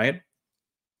people, right?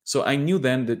 So I knew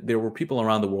then that there were people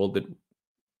around the world that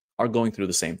are going through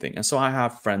the same thing. And so I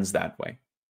have friends that way.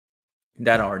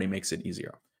 That already makes it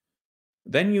easier.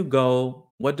 Then you go,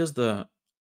 what does the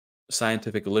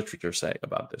scientific literature say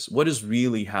about this? What is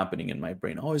really happening in my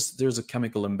brain? Oh, there's a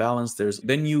chemical imbalance.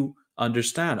 Then you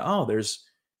understand, oh,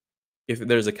 if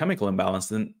there's a chemical imbalance,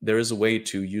 then there is a way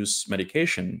to use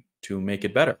medication to make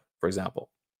it better, for example.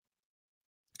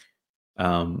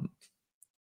 And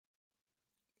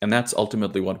that's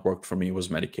ultimately what worked for me, was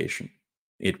medication.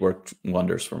 It worked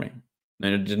wonders for me.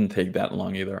 And it didn't take that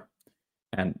long either.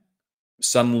 And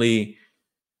suddenly,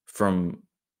 from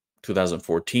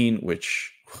 2014,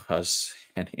 which was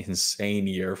an insane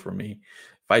year for me.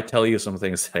 If I tell you some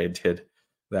things that I did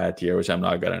that year, which I'm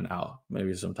not gonna now,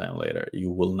 maybe sometime later, you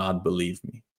will not believe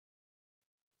me.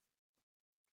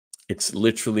 It's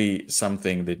literally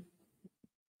something that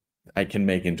I can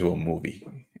make into a movie,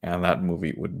 and that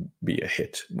movie would be a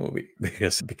hit movie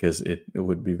because it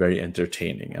would be very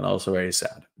entertaining and also very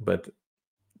sad. But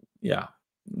yeah,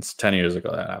 it's 10 years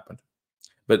ago that happened.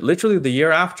 But literally the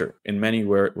year after, in many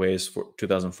ways,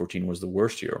 2014 was the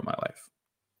worst year of my life.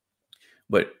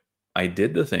 But I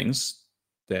did the things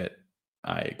that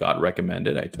I got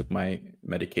recommended. I took my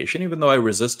medication, even though I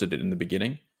resisted it in the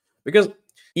beginning. Because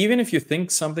even if you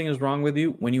think something is wrong with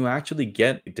you, when you actually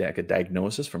get a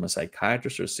diagnosis from a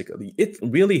psychiatrist or it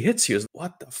really hits you as,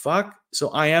 what the fuck? So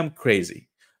I am crazy.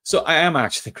 So I am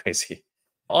actually crazy.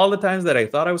 All the times that I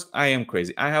thought I am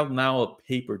crazy. I have now a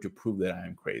paper to prove that I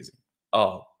am crazy.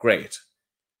 Oh, great.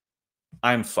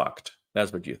 I'm fucked.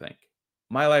 That's what you think.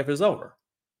 My life is over.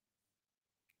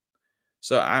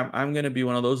 So I'm going to be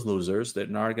one of those losers that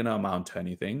are not going to amount to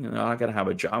anything. I'm not going to have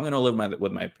a job. I'm going to live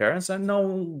with my parents, and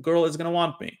no girl is going to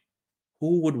want me.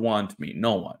 Who would want me?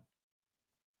 No one.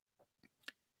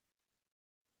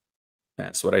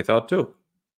 That's what I thought too.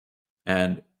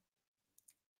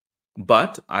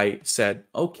 But I said,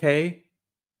 okay,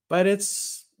 but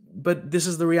this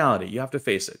is the reality. You have to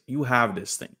face it. You have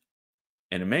this thing.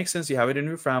 And it makes sense. You have it in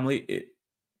your family.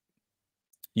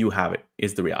 You have it.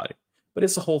 It's the reality. But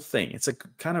it's a whole thing. It's a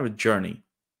kind of a journey.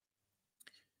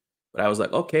 But I was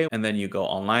like, okay. And then you go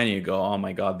online and you go, oh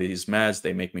my God, these meds,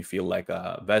 they make me feel like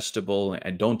a vegetable.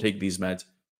 And don't take these meds.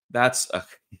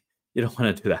 You don't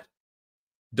want to do that.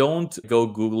 Don't go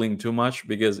Googling too much,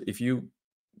 because if you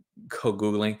go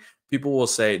Googling, people will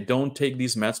say, don't take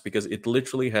these meds because it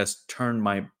literally has turned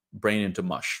my brain into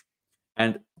mush.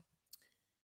 And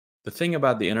the thing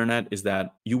about the internet is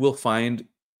that you will find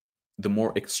the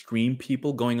more extreme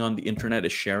people going on the internet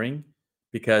is sharing,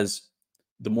 because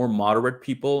the more moderate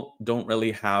people don't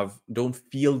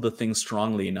feel the thing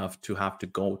strongly enough to have to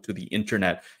go to the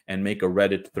internet and make a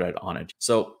Reddit thread on it.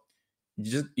 So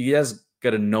you guys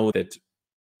got to know that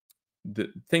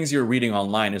the things you're reading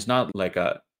online is not like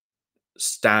a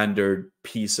standard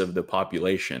piece of the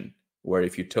population, where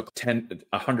if you took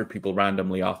 100 people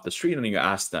randomly off the street and you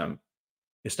asked them,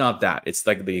 it's not that. It's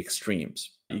like the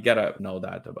extremes. You got to know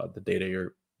that about the data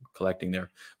you're collecting there.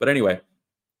 But anyway,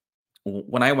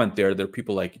 when I went there are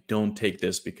people like, don't take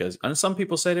this because, and some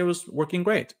people said it was working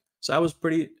great. So I was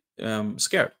pretty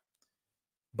scared.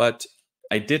 But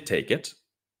I did take it,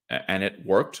 and it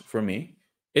worked for me.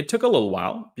 It took a little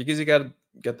while because you got to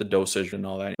get the dosage and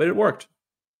all that, but it worked.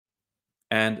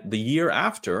 And the year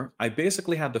after, I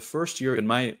basically had the first year in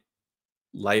my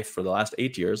life for the last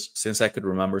 8 years, since I could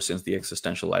remember, since the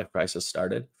existential life crisis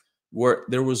started, where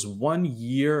there was 1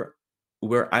 year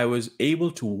where I was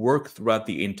able to work throughout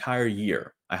the entire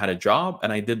year. I had a job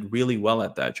and I did really well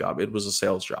at that job. It was a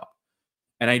sales job.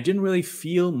 And I didn't really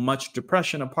feel much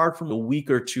depression apart from a week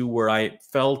or two where I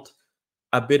felt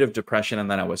a bit of depression,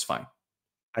 and then I was fine.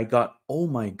 I got, oh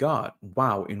my God,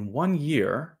 wow, in 1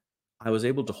 year, I was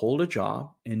able to hold a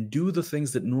job and do the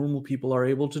things that normal people are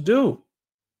able to do.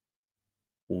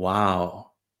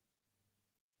 Wow.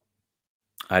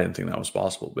 I didn't think that was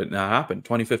possible, but that happened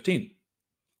 2015,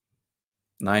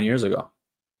 9 years ago.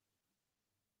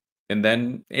 And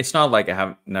then it's not like I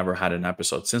have never had an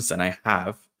episode since then. I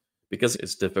have, because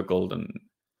it's difficult, and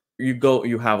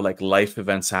you have like life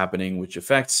events happening which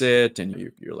affects it,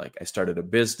 and you're like, I started a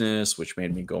business which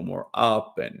made me go more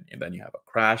up, and then you have a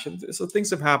crash, and so things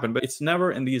have happened. But it's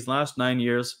never, in these last 9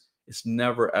 years, it's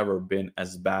never ever been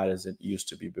as bad as it used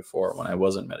to be before when I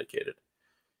wasn't medicated.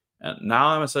 And now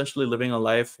I'm essentially living a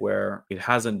life where it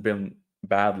hasn't been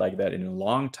bad like that in a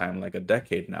long time, like a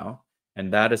decade now.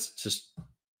 And that is just,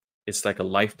 it's like a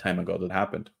lifetime ago that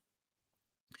happened.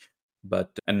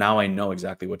 And now I know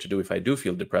exactly what to do if I do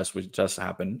feel depressed, which just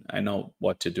happened. I know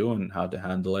what to do and how to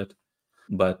handle it.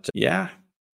 But yeah.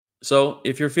 So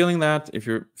if you're feeling that, if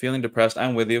you're feeling depressed,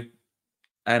 I'm with you.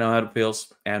 I know how it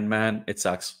feels. And man, it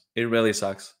sucks. It really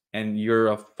sucks. And you're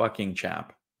a fucking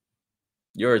champ.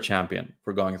 You're a champion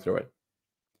for going through it.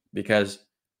 Because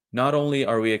not only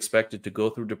are we expected to go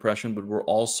through depression, but we're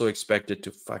also expected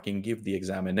to fucking give the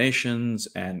examinations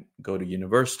and go to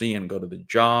university and go to the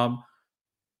job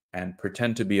and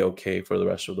pretend to be okay for the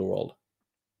rest of the world.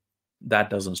 That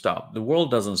doesn't stop. The world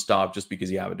doesn't stop just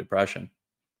because you have a depression.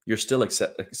 You're still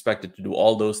expected to do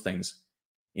all those things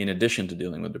in addition to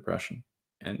dealing with depression.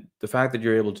 And the fact that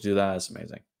you're able to do that is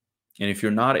amazing. And if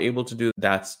you're not able to do,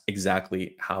 that's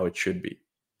exactly how it should be.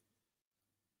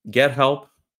 Get help.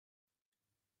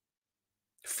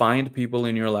 Find people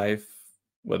in your life,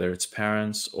 whether it's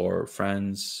parents or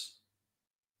friends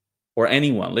or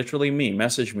anyone, literally me,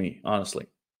 message me, honestly.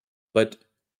 But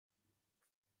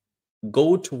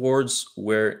go towards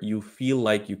where you feel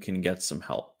like you can get some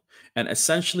help. And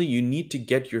essentially, you need to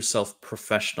get yourself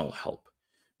professional help,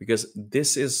 because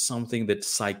this is something that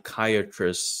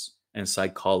psychiatrists and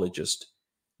psychologists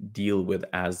deal with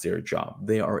as their job.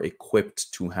 They are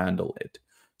equipped to handle it.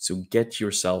 So get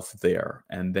yourself there,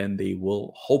 and then they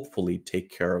will hopefully take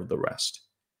care of the rest.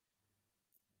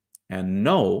 And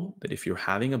know that if you're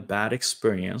having a bad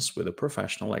experience with a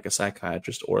professional like a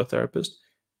psychiatrist or a therapist,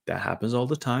 that happens all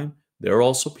the time. They're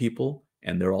also people,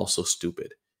 and they're also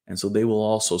stupid. And so they will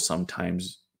also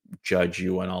sometimes judge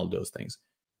you and all those things.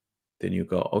 Then you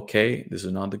go, okay, this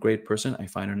is not the great person. I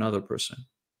find another person.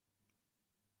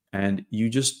 And you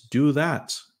just do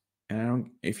that. And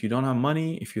if you don't have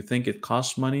money, if you think it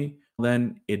costs money,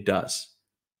 then it does.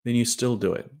 Then you still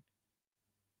do it.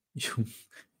 You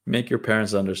make your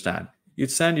parents understand.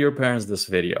 You'd send your parents this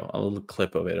video, a little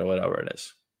clip of it or whatever it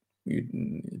is.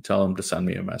 You tell them to send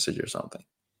me a message or something.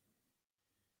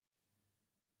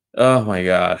 Oh my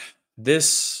God.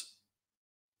 This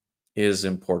is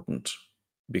important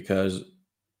because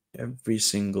every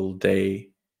single day,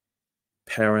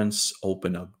 parents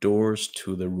open up doors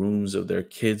to the rooms of their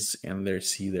kids and they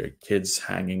see their kids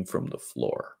hanging from the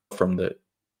floor, from the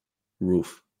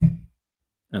roof,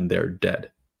 and they're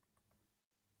dead.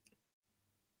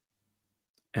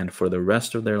 And for the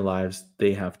rest of their lives,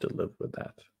 they have to live with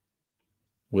that,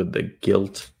 with the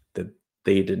guilt that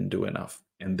they didn't do enough,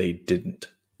 and they didn't.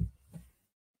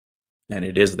 And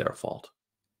it is their fault.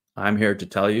 I'm here to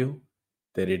tell you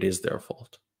that it is their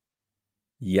fault.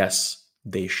 Yes,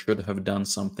 they should have done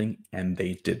something, and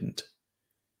they didn't.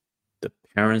 The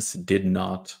parents did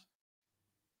not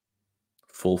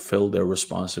fulfill their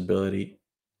responsibility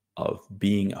of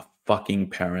being a fucking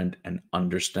parent and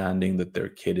understanding that their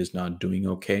kid is not doing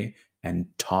okay and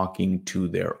talking to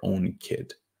their own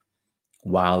kid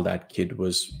while that kid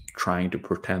was trying to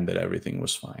pretend that everything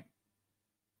was fine.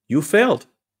 You failed.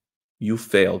 You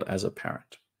failed as a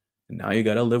parent. And now you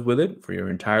got to live with it for your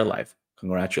entire life.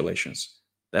 Congratulations.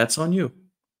 That's on you.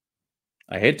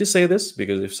 I hate to say this,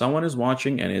 because if someone is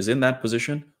watching and is in that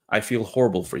position, I feel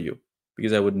horrible for you,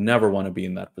 because I would never want to be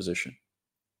in that position.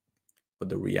 But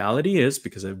the reality is,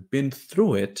 because I've been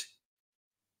through it,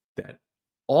 that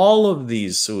all of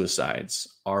these suicides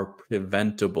are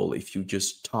preventable if you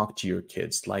just talk to your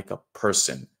kids like a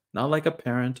person, not like a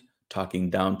parent talking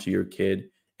down to your kid,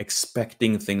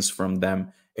 expecting things from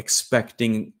them,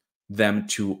 expecting them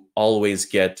to always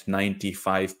get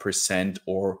 95%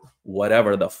 or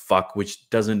whatever the fuck, which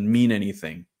doesn't mean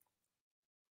anything.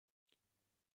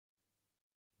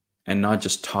 And not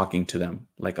just talking to them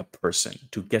like a person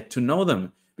to get to know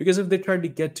them. Because if they tried to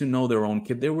get to know their own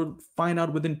kid, they would find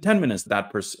out within 10 minutes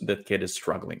that kid is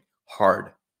struggling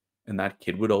hard. And that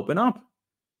kid would open up,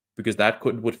 because that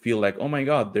kid would feel like, oh my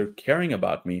God, they're caring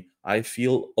about me. I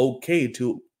feel okay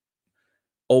to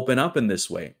open up in this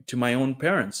way to my own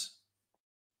parents.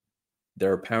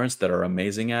 There are parents that are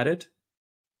amazing at it.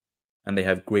 and they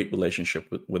have great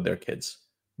relationship with their kids.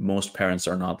 Most parents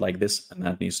are not like this, and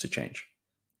that needs to change.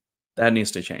 That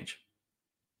needs to change.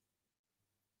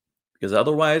 Because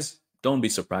otherwise, don't be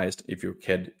surprised if your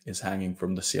kid is hanging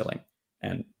from the ceiling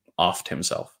and offed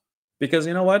himself. Because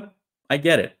you know what? I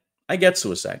get it. I get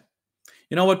suicide.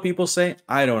 You know what people say?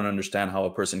 I don't understand how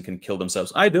a person can kill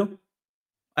themselves. I do.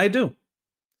 I do.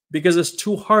 Because it's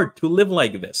too hard to live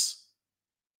like this.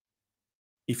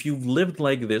 If you've lived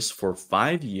like this for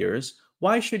 5 years,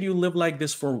 why should you live like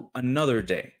this for another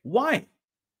day? Why?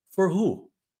 For who?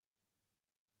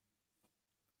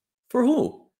 For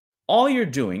who? All you're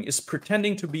doing is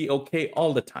pretending to be okay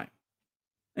all the time.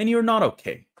 And you're not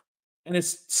okay. And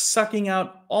it's sucking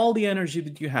out all the energy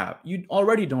that you have. You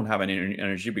already don't have any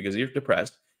energy because you're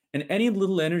depressed. And any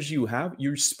little energy you have,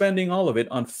 you're spending all of it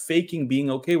on faking being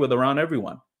okay with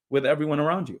everyone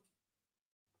around you.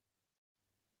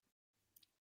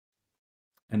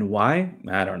 And why?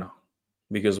 I don't know.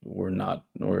 Because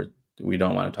we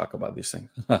don't want to talk about these things.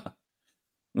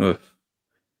 Ugh.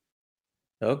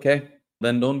 Okay.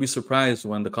 Then don't be surprised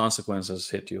when the consequences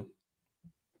hit you.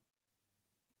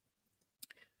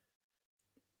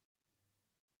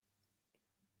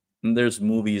 And there's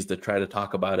movies that try to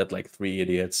talk about it like Three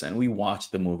Idiots, and we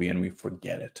watch the movie and we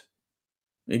forget it.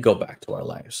 We go back to our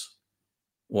lives.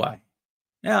 Why?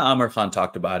 Yeah, Amir Khan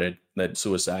talked about it, that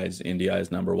suicides, India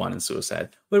is number one in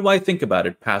suicide. But why think about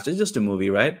it past? It's just a movie,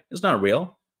 right? It's not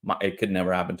real. It could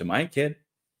never happen to my kid.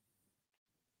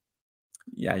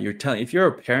 Yeah, if you're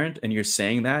a parent and you're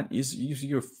saying that,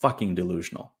 you're fucking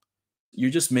delusional. You're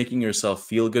just making yourself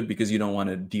feel good because you don't want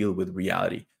to deal with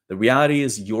reality. The reality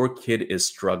is your kid is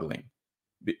struggling,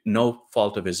 no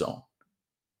fault of his own.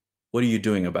 What are you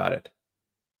doing about it?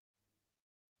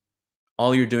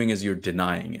 All you're doing is you're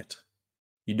denying it.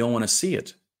 You don't want to see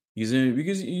it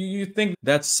because you think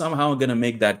that's somehow going to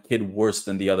make that kid worse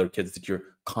than the other kids that you're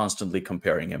constantly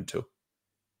comparing him to.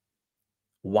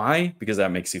 Why? Because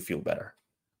that makes you feel better.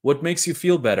 What makes you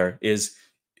feel better is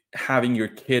having your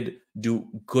kid do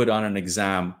good on an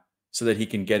exam so that he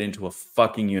can get into a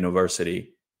fucking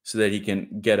university, so that he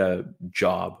can get a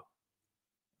job.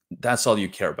 That's all you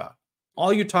care about.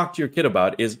 All you talk to your kid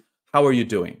about is, how are you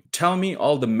doing? Tell me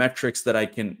all the metrics that I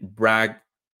can brag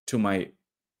to my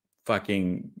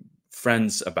fucking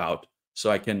friends about so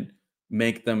I can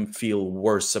make them feel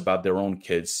worse about their own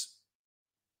kids.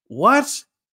 What?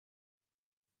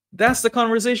 That's the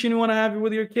conversation you want to have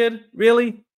with your kid?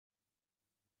 Really?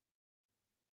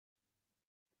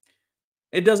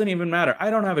 It doesn't even matter. I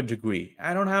don't have a degree.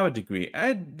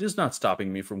 It's not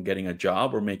stopping me from getting a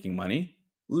job or making money.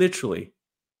 Literally.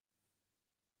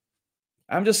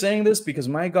 I'm just saying this because,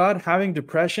 my God, having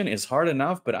depression is hard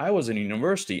enough, but I was in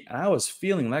university and I was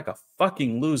feeling like a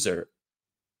fucking loser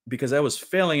because I was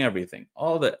failing everything,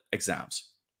 all the exams.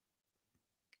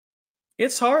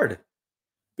 It's hard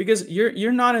because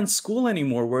you're not in school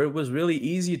anymore where it was really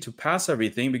easy to pass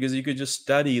everything because you could just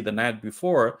study the night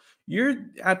before. You're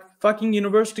at fucking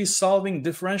university solving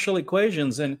differential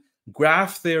equations and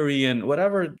graph theory and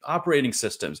whatever operating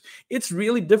systems. It's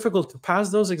really difficult to pass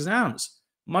those exams.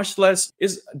 Much less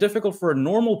is difficult for a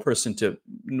normal person to,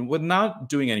 without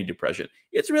doing any depression.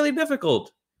 It's really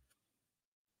difficult.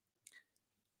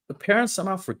 The parents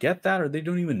somehow forget that, or they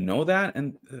don't even know that,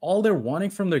 and all they're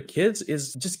wanting from their kids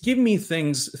is just give me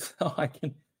things so I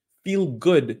can feel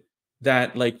good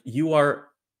that, like, you are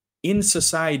in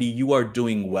society, you are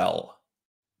doing well.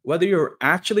 Whether you're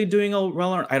actually doing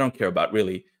well or I don't care about,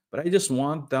 really, but I just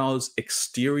want those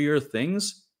exterior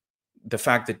things. The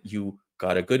fact that you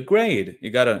got a good grade,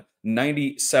 you got a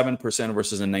 97%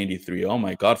 versus a 93. Oh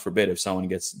my God forbid if someone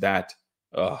gets that.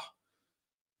 Ugh.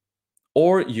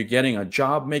 Or you're getting a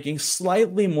job making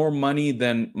slightly more money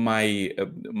than the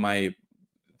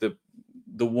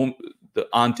the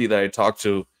auntie that I talked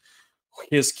to,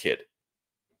 his kid.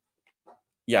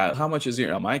 Yeah, how much is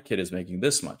your? My kid is making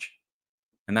this much,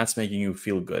 and that's making you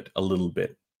feel good a little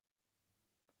bit.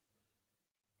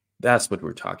 That's what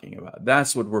we're talking about.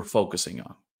 That's what we're focusing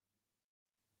on.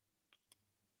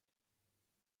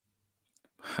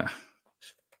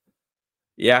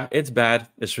 Yeah, it's bad.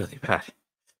 It's really bad.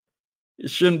 It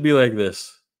shouldn't be like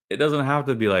this. It doesn't have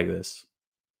to be like this.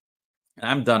 And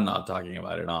I'm done not talking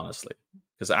about it, honestly,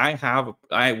 because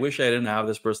I wish I didn't have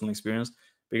this personal experience,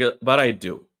 but I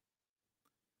do.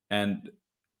 And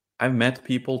I've met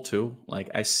people too. Like,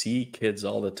 I see kids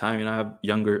all the time. I have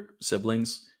younger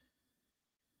siblings.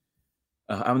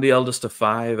 I'm the eldest of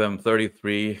five. I'm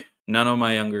 33. None of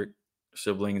my younger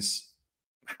siblings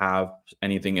have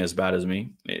anything as bad as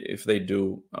me. If they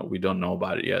do, we don't know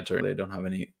about it yet, or they don't have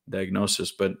any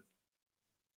diagnosis. But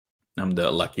I'm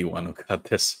the lucky one who got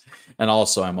this. And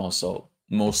also, I'm also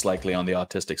most likely on the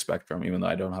autistic spectrum, even though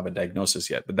I don't have a diagnosis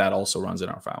yet. But that also runs in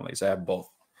our families. I have both.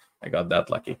 I got that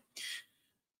lucky.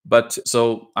 But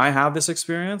so I have this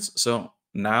experience. So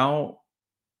now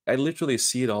I literally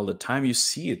see it all the time. You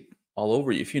see it all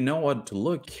over you. If you know what to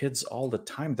look, kids all the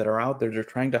time that are out there, they're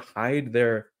trying to hide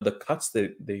the cuts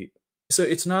that they. So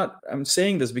it's not. I'm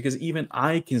saying this because even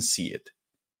I can see it.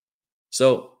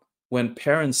 So when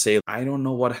parents say, "I don't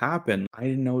know what happened. I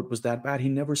didn't know it was that bad," he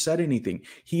never said anything.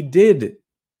 He did.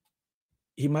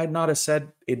 He might not have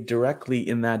said it directly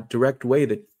in that direct way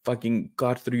that fucking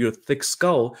got through your thick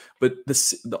skull, but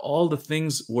all the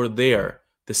things were there.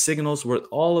 The signals were,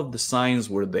 all of the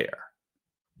signs were there.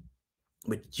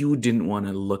 But you didn't want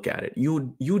to look at it.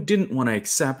 You didn't want to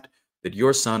accept that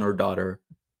your son or daughter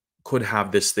could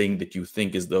have this thing that you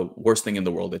think is the worst thing in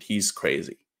the world, that he's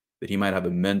crazy, that he might have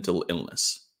a mental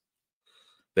illness,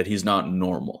 that he's not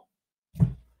normal.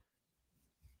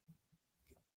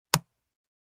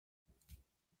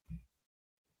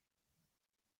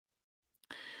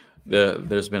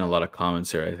 There's been a lot of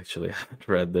comments here. I actually haven't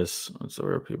read this. What's the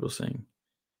word people saying?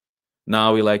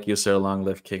 Now we like you, sir. Long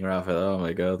live King Raphael. Oh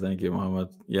my God, thank you, Muhammad.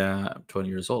 Yeah, I'm 20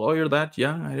 years old. Oh, you're that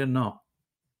young? I didn't know.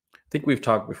 I think we've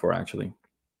talked before, actually.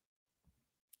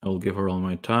 I will give her all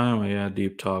my time. Oh, yeah,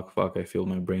 deep talk. Fuck, I feel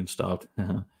my brain stopped.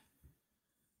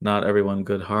 Not everyone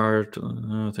good heart.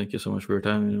 Thank you so much for your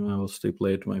time. I will sleep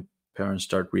late. My parents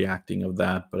start reacting of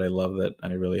that, but I love that.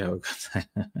 I really have a good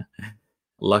time.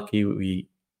 Lucky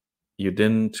you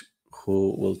didn't.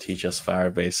 Who will teach us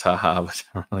Firebase? Haha, but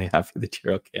I'm really happy that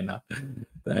you're okay now.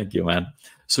 Thank you, man.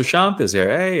 Sushant is here.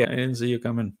 Hey, I didn't see you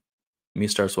coming. Me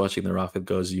starts watching the Rafid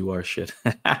goes, you are shit.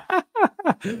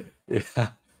 Yeah.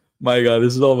 My God,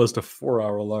 this is almost a 4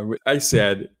 hour long. I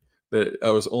said that I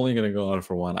was only going to go on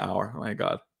for 1 hour. My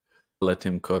God. Let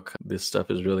him cook. This stuff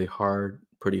is really hard,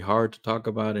 pretty hard to talk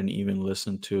about and even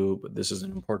listen to, but this is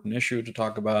an important issue to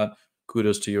talk about.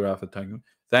 Kudos to you, Rafid.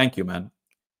 Thank you, man.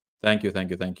 Thank you, thank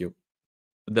you, thank you.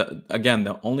 Again,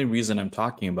 the only reason I'm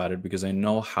talking about it because I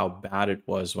know how bad it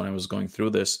was when I was going through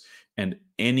this, and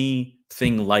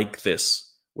anything like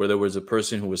this where there was a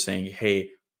person who was saying,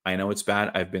 hey, I know it's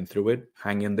bad, I've been through it,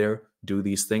 hang in there, do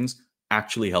these things,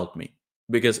 actually helped me,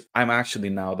 because I'm actually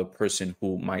now the person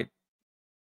who my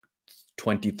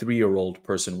 23-year-old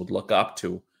person would look up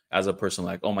to as a person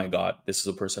like, oh my God, this is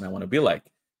a person I want to be like.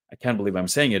 I can't believe I'm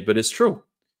saying it, but it's true.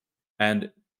 And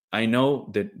I know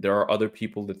that there are other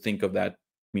people that think of that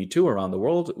me too around the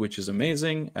world, which is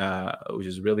amazing, which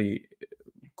is really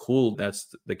cool.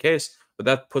 That's the case. But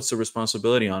that puts a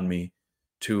responsibility on me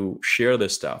to share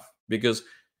this stuff, because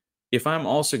if I'm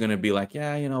also going to be like,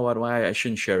 yeah, you know what, why I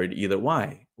shouldn't share it either.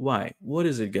 Why? What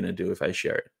is it going to do if I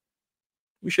share it?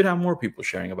 We should have more people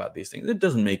sharing about these things. It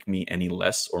doesn't make me any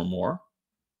less or more.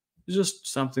 It's just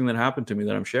something that happened to me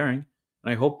that I'm sharing.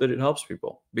 And I hope that it helps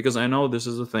people, because I know this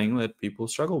is a thing that people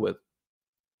struggle with.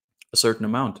 A certain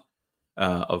amount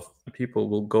of people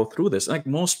will go through this. Like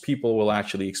most people will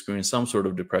actually experience some sort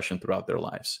of depression throughout their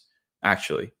lives.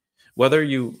 Actually,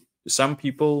 some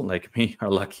people like me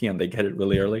are lucky and they get it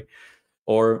really early,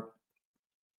 or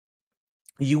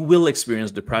you will experience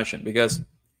depression because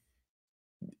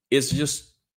it's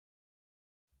just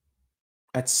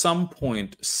at some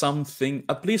point something,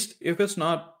 at least if it's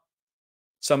not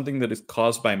something that is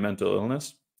caused by mental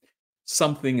illness,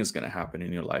 something is going to happen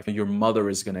in your life, and your mother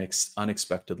is going to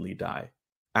unexpectedly die,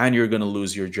 and you're going to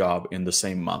lose your job in the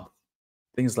same month.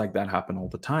 Things like that happen all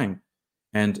the time.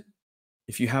 And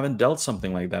if you haven't dealt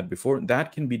something like that before,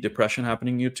 that can be depression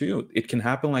happening to you. It can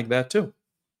happen like that too.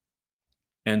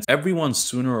 And everyone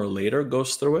sooner or later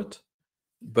goes through it.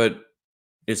 But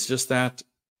it's just that,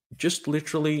 just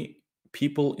literally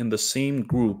people in the same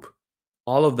group,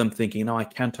 all of them thinking, no, I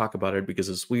can't talk about it because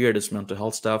it's weird, it's mental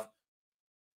health stuff.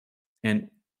 And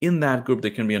in that group,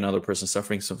 there can be another person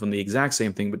suffering from the exact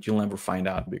same thing, but you'll never find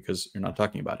out because you're not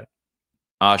talking about it.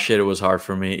 Ah, shit, it was hard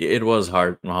for me. It was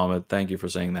hard, Mohammed. Thank you for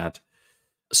saying that.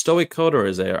 Stoic Coder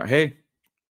is there. Hey,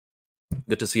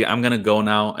 good to see you. I'm going to go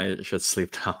now. I should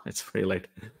sleep now. It's pretty late.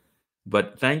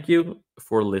 But thank you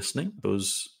for listening,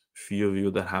 those few of you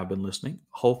that have been listening.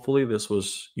 Hopefully this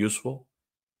was useful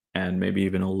and maybe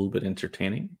even a little bit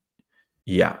entertaining.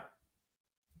 Yeah.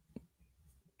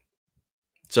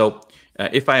 So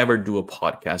if I ever do a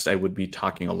podcast, I would be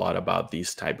talking a lot about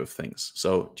these type of things.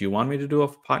 So do you want me to do a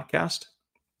podcast?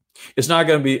 It's not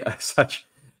going to be such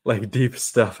like deep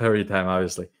stuff every time,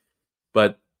 obviously,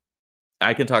 but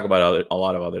I can talk about a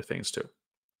lot of other things too.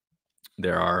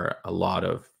 There are a lot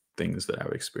of things that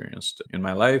I've experienced in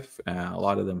my life. A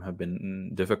lot of them have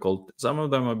been difficult. Some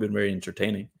of them have been very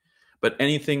entertaining, but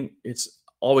anything, it's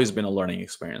always been a learning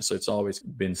experience. So it's always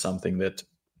been something that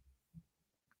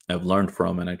I've learned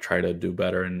from, and I try to do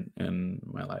better in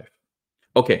my life.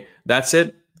 Okay, that's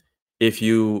it. If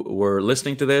you were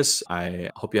listening to this,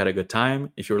 I hope you had a good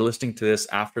time. If you were listening to this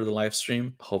after the live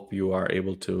stream, hope you are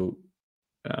able to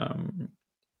um,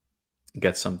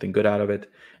 get something good out of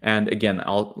it. And again,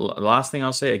 last thing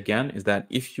I'll say again is that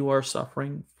if you are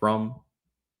suffering from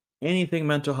anything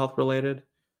mental health related,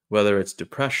 whether it's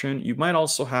depression, you might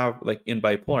also have, like in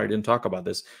bipolar, I didn't talk about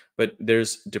this, but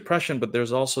there's depression, but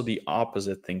there's also the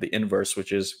opposite thing, the inverse,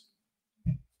 which is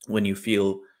when you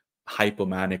feel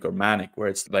hypomanic or manic, where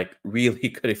it's like really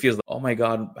good. It feels like, oh my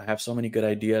God, I have so many good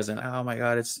ideas, and oh my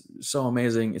God, it's so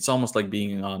amazing. It's almost like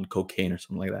being on cocaine or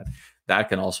something like that. That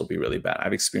can also be really bad.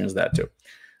 I've experienced that too.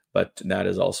 But that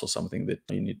is also something that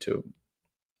you need to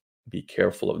be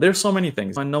careful of. There's so many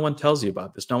things, and no one tells you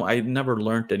about this. No, I never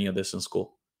learned any of this in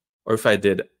school. Or if I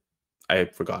did, I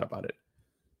forgot about it.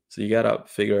 So you gotta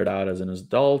figure it out as an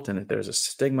adult, and if there's a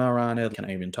stigma around it, can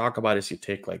I even talk about it? So you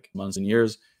take like months and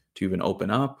years to even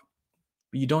open up.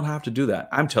 But you don't have to do that.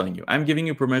 I'm telling you, I'm giving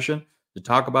you permission to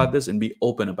talk about this and be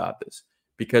open about this,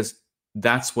 because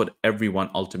that's what everyone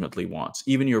ultimately wants.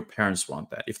 Even your parents want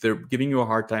that. If they're giving you a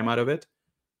hard time out of it,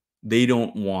 they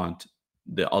don't want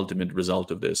the ultimate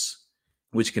result of this,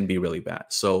 which can be really bad.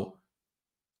 So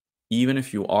even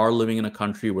if you are living in a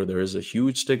country where there is a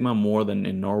huge stigma, more than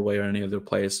in Norway or any other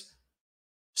place,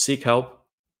 seek help.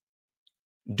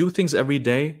 Do things every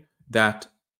day that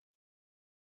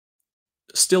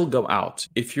still go out.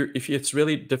 If it's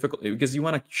really difficult because you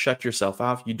want to shut yourself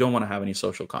off, you don't want to have any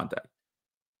social contact.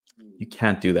 You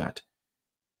can't do that.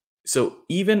 So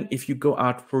even if you go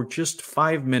out for just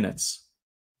 5 minutes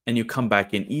and you come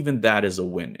back in, even that is a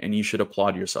win, and you should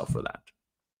applaud yourself for that.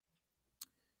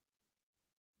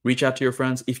 Reach out to your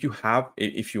friends. If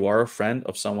you are a friend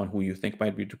of someone who you think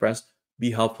might be depressed,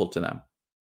 be helpful to them.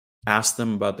 Ask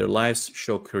them about their lives,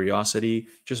 show curiosity.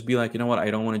 Just be like, you know what?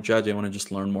 I don't want to judge. I want to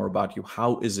just learn more about you.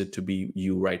 How is it to be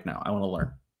you right now? I want to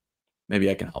learn. Maybe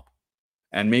I can help.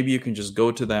 And maybe you can just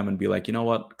go to them and be like, you know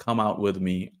what? Come out with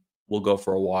me. We'll go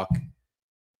for a walk.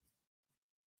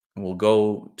 And we'll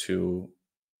go to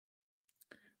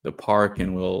the park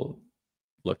and we'll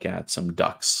look at some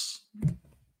ducks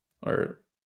or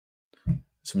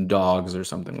some dogs or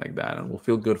something like that. And we'll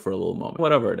feel good for a little moment.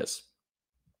 Whatever it is.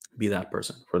 Be that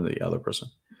person for the other person.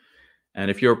 And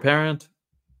if you're a parent,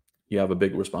 you have a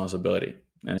big responsibility,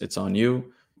 and it's on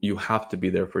you. You have to be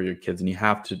there for your kids, and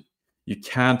you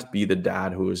can't be the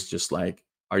dad who is just like,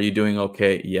 are you doing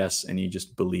okay? Yes. And you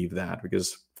just believe that,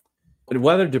 because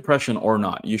whether depression or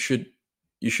not, you should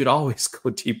always go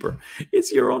deeper.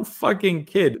 It's your own fucking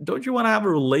kid. Don't you want to have a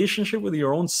relationship with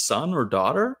your own son or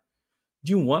daughter?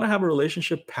 Do you want to have a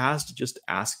relationship past just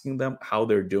asking them how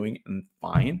they're doing and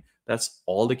fine? That's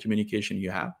all the communication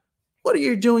you have. What are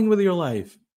you doing with your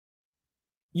life?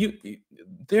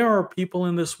 There are people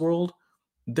in this world,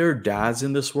 there are dads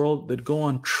in this world that go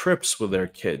on trips with their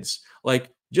kids,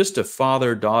 like just a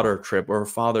father-daughter trip or a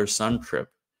father-son trip.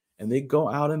 And they go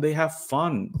out and they have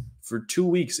fun for 2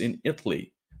 weeks in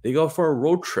Italy. They go for a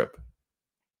road trip.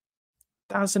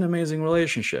 That's an amazing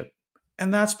relationship.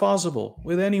 And that's possible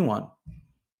with anyone.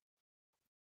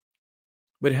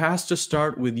 But it has to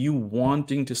start with you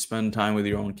wanting to spend time with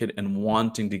your own kid and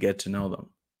wanting to get to know them.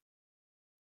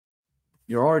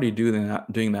 You're already doing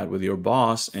that with your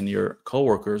boss and your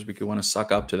coworkers because you want to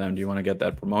suck up to them. Do you want to get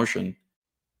that promotion?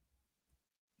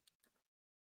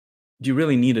 Do you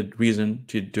really need a reason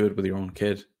to do it with your own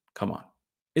kid? Come on.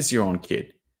 It's your own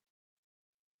kid.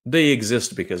 They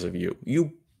exist because of you.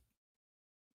 You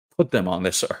put them on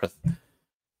this earth.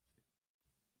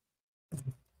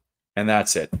 And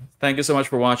that's it. Thank you so much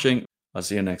for watching. I'll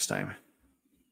see you next time.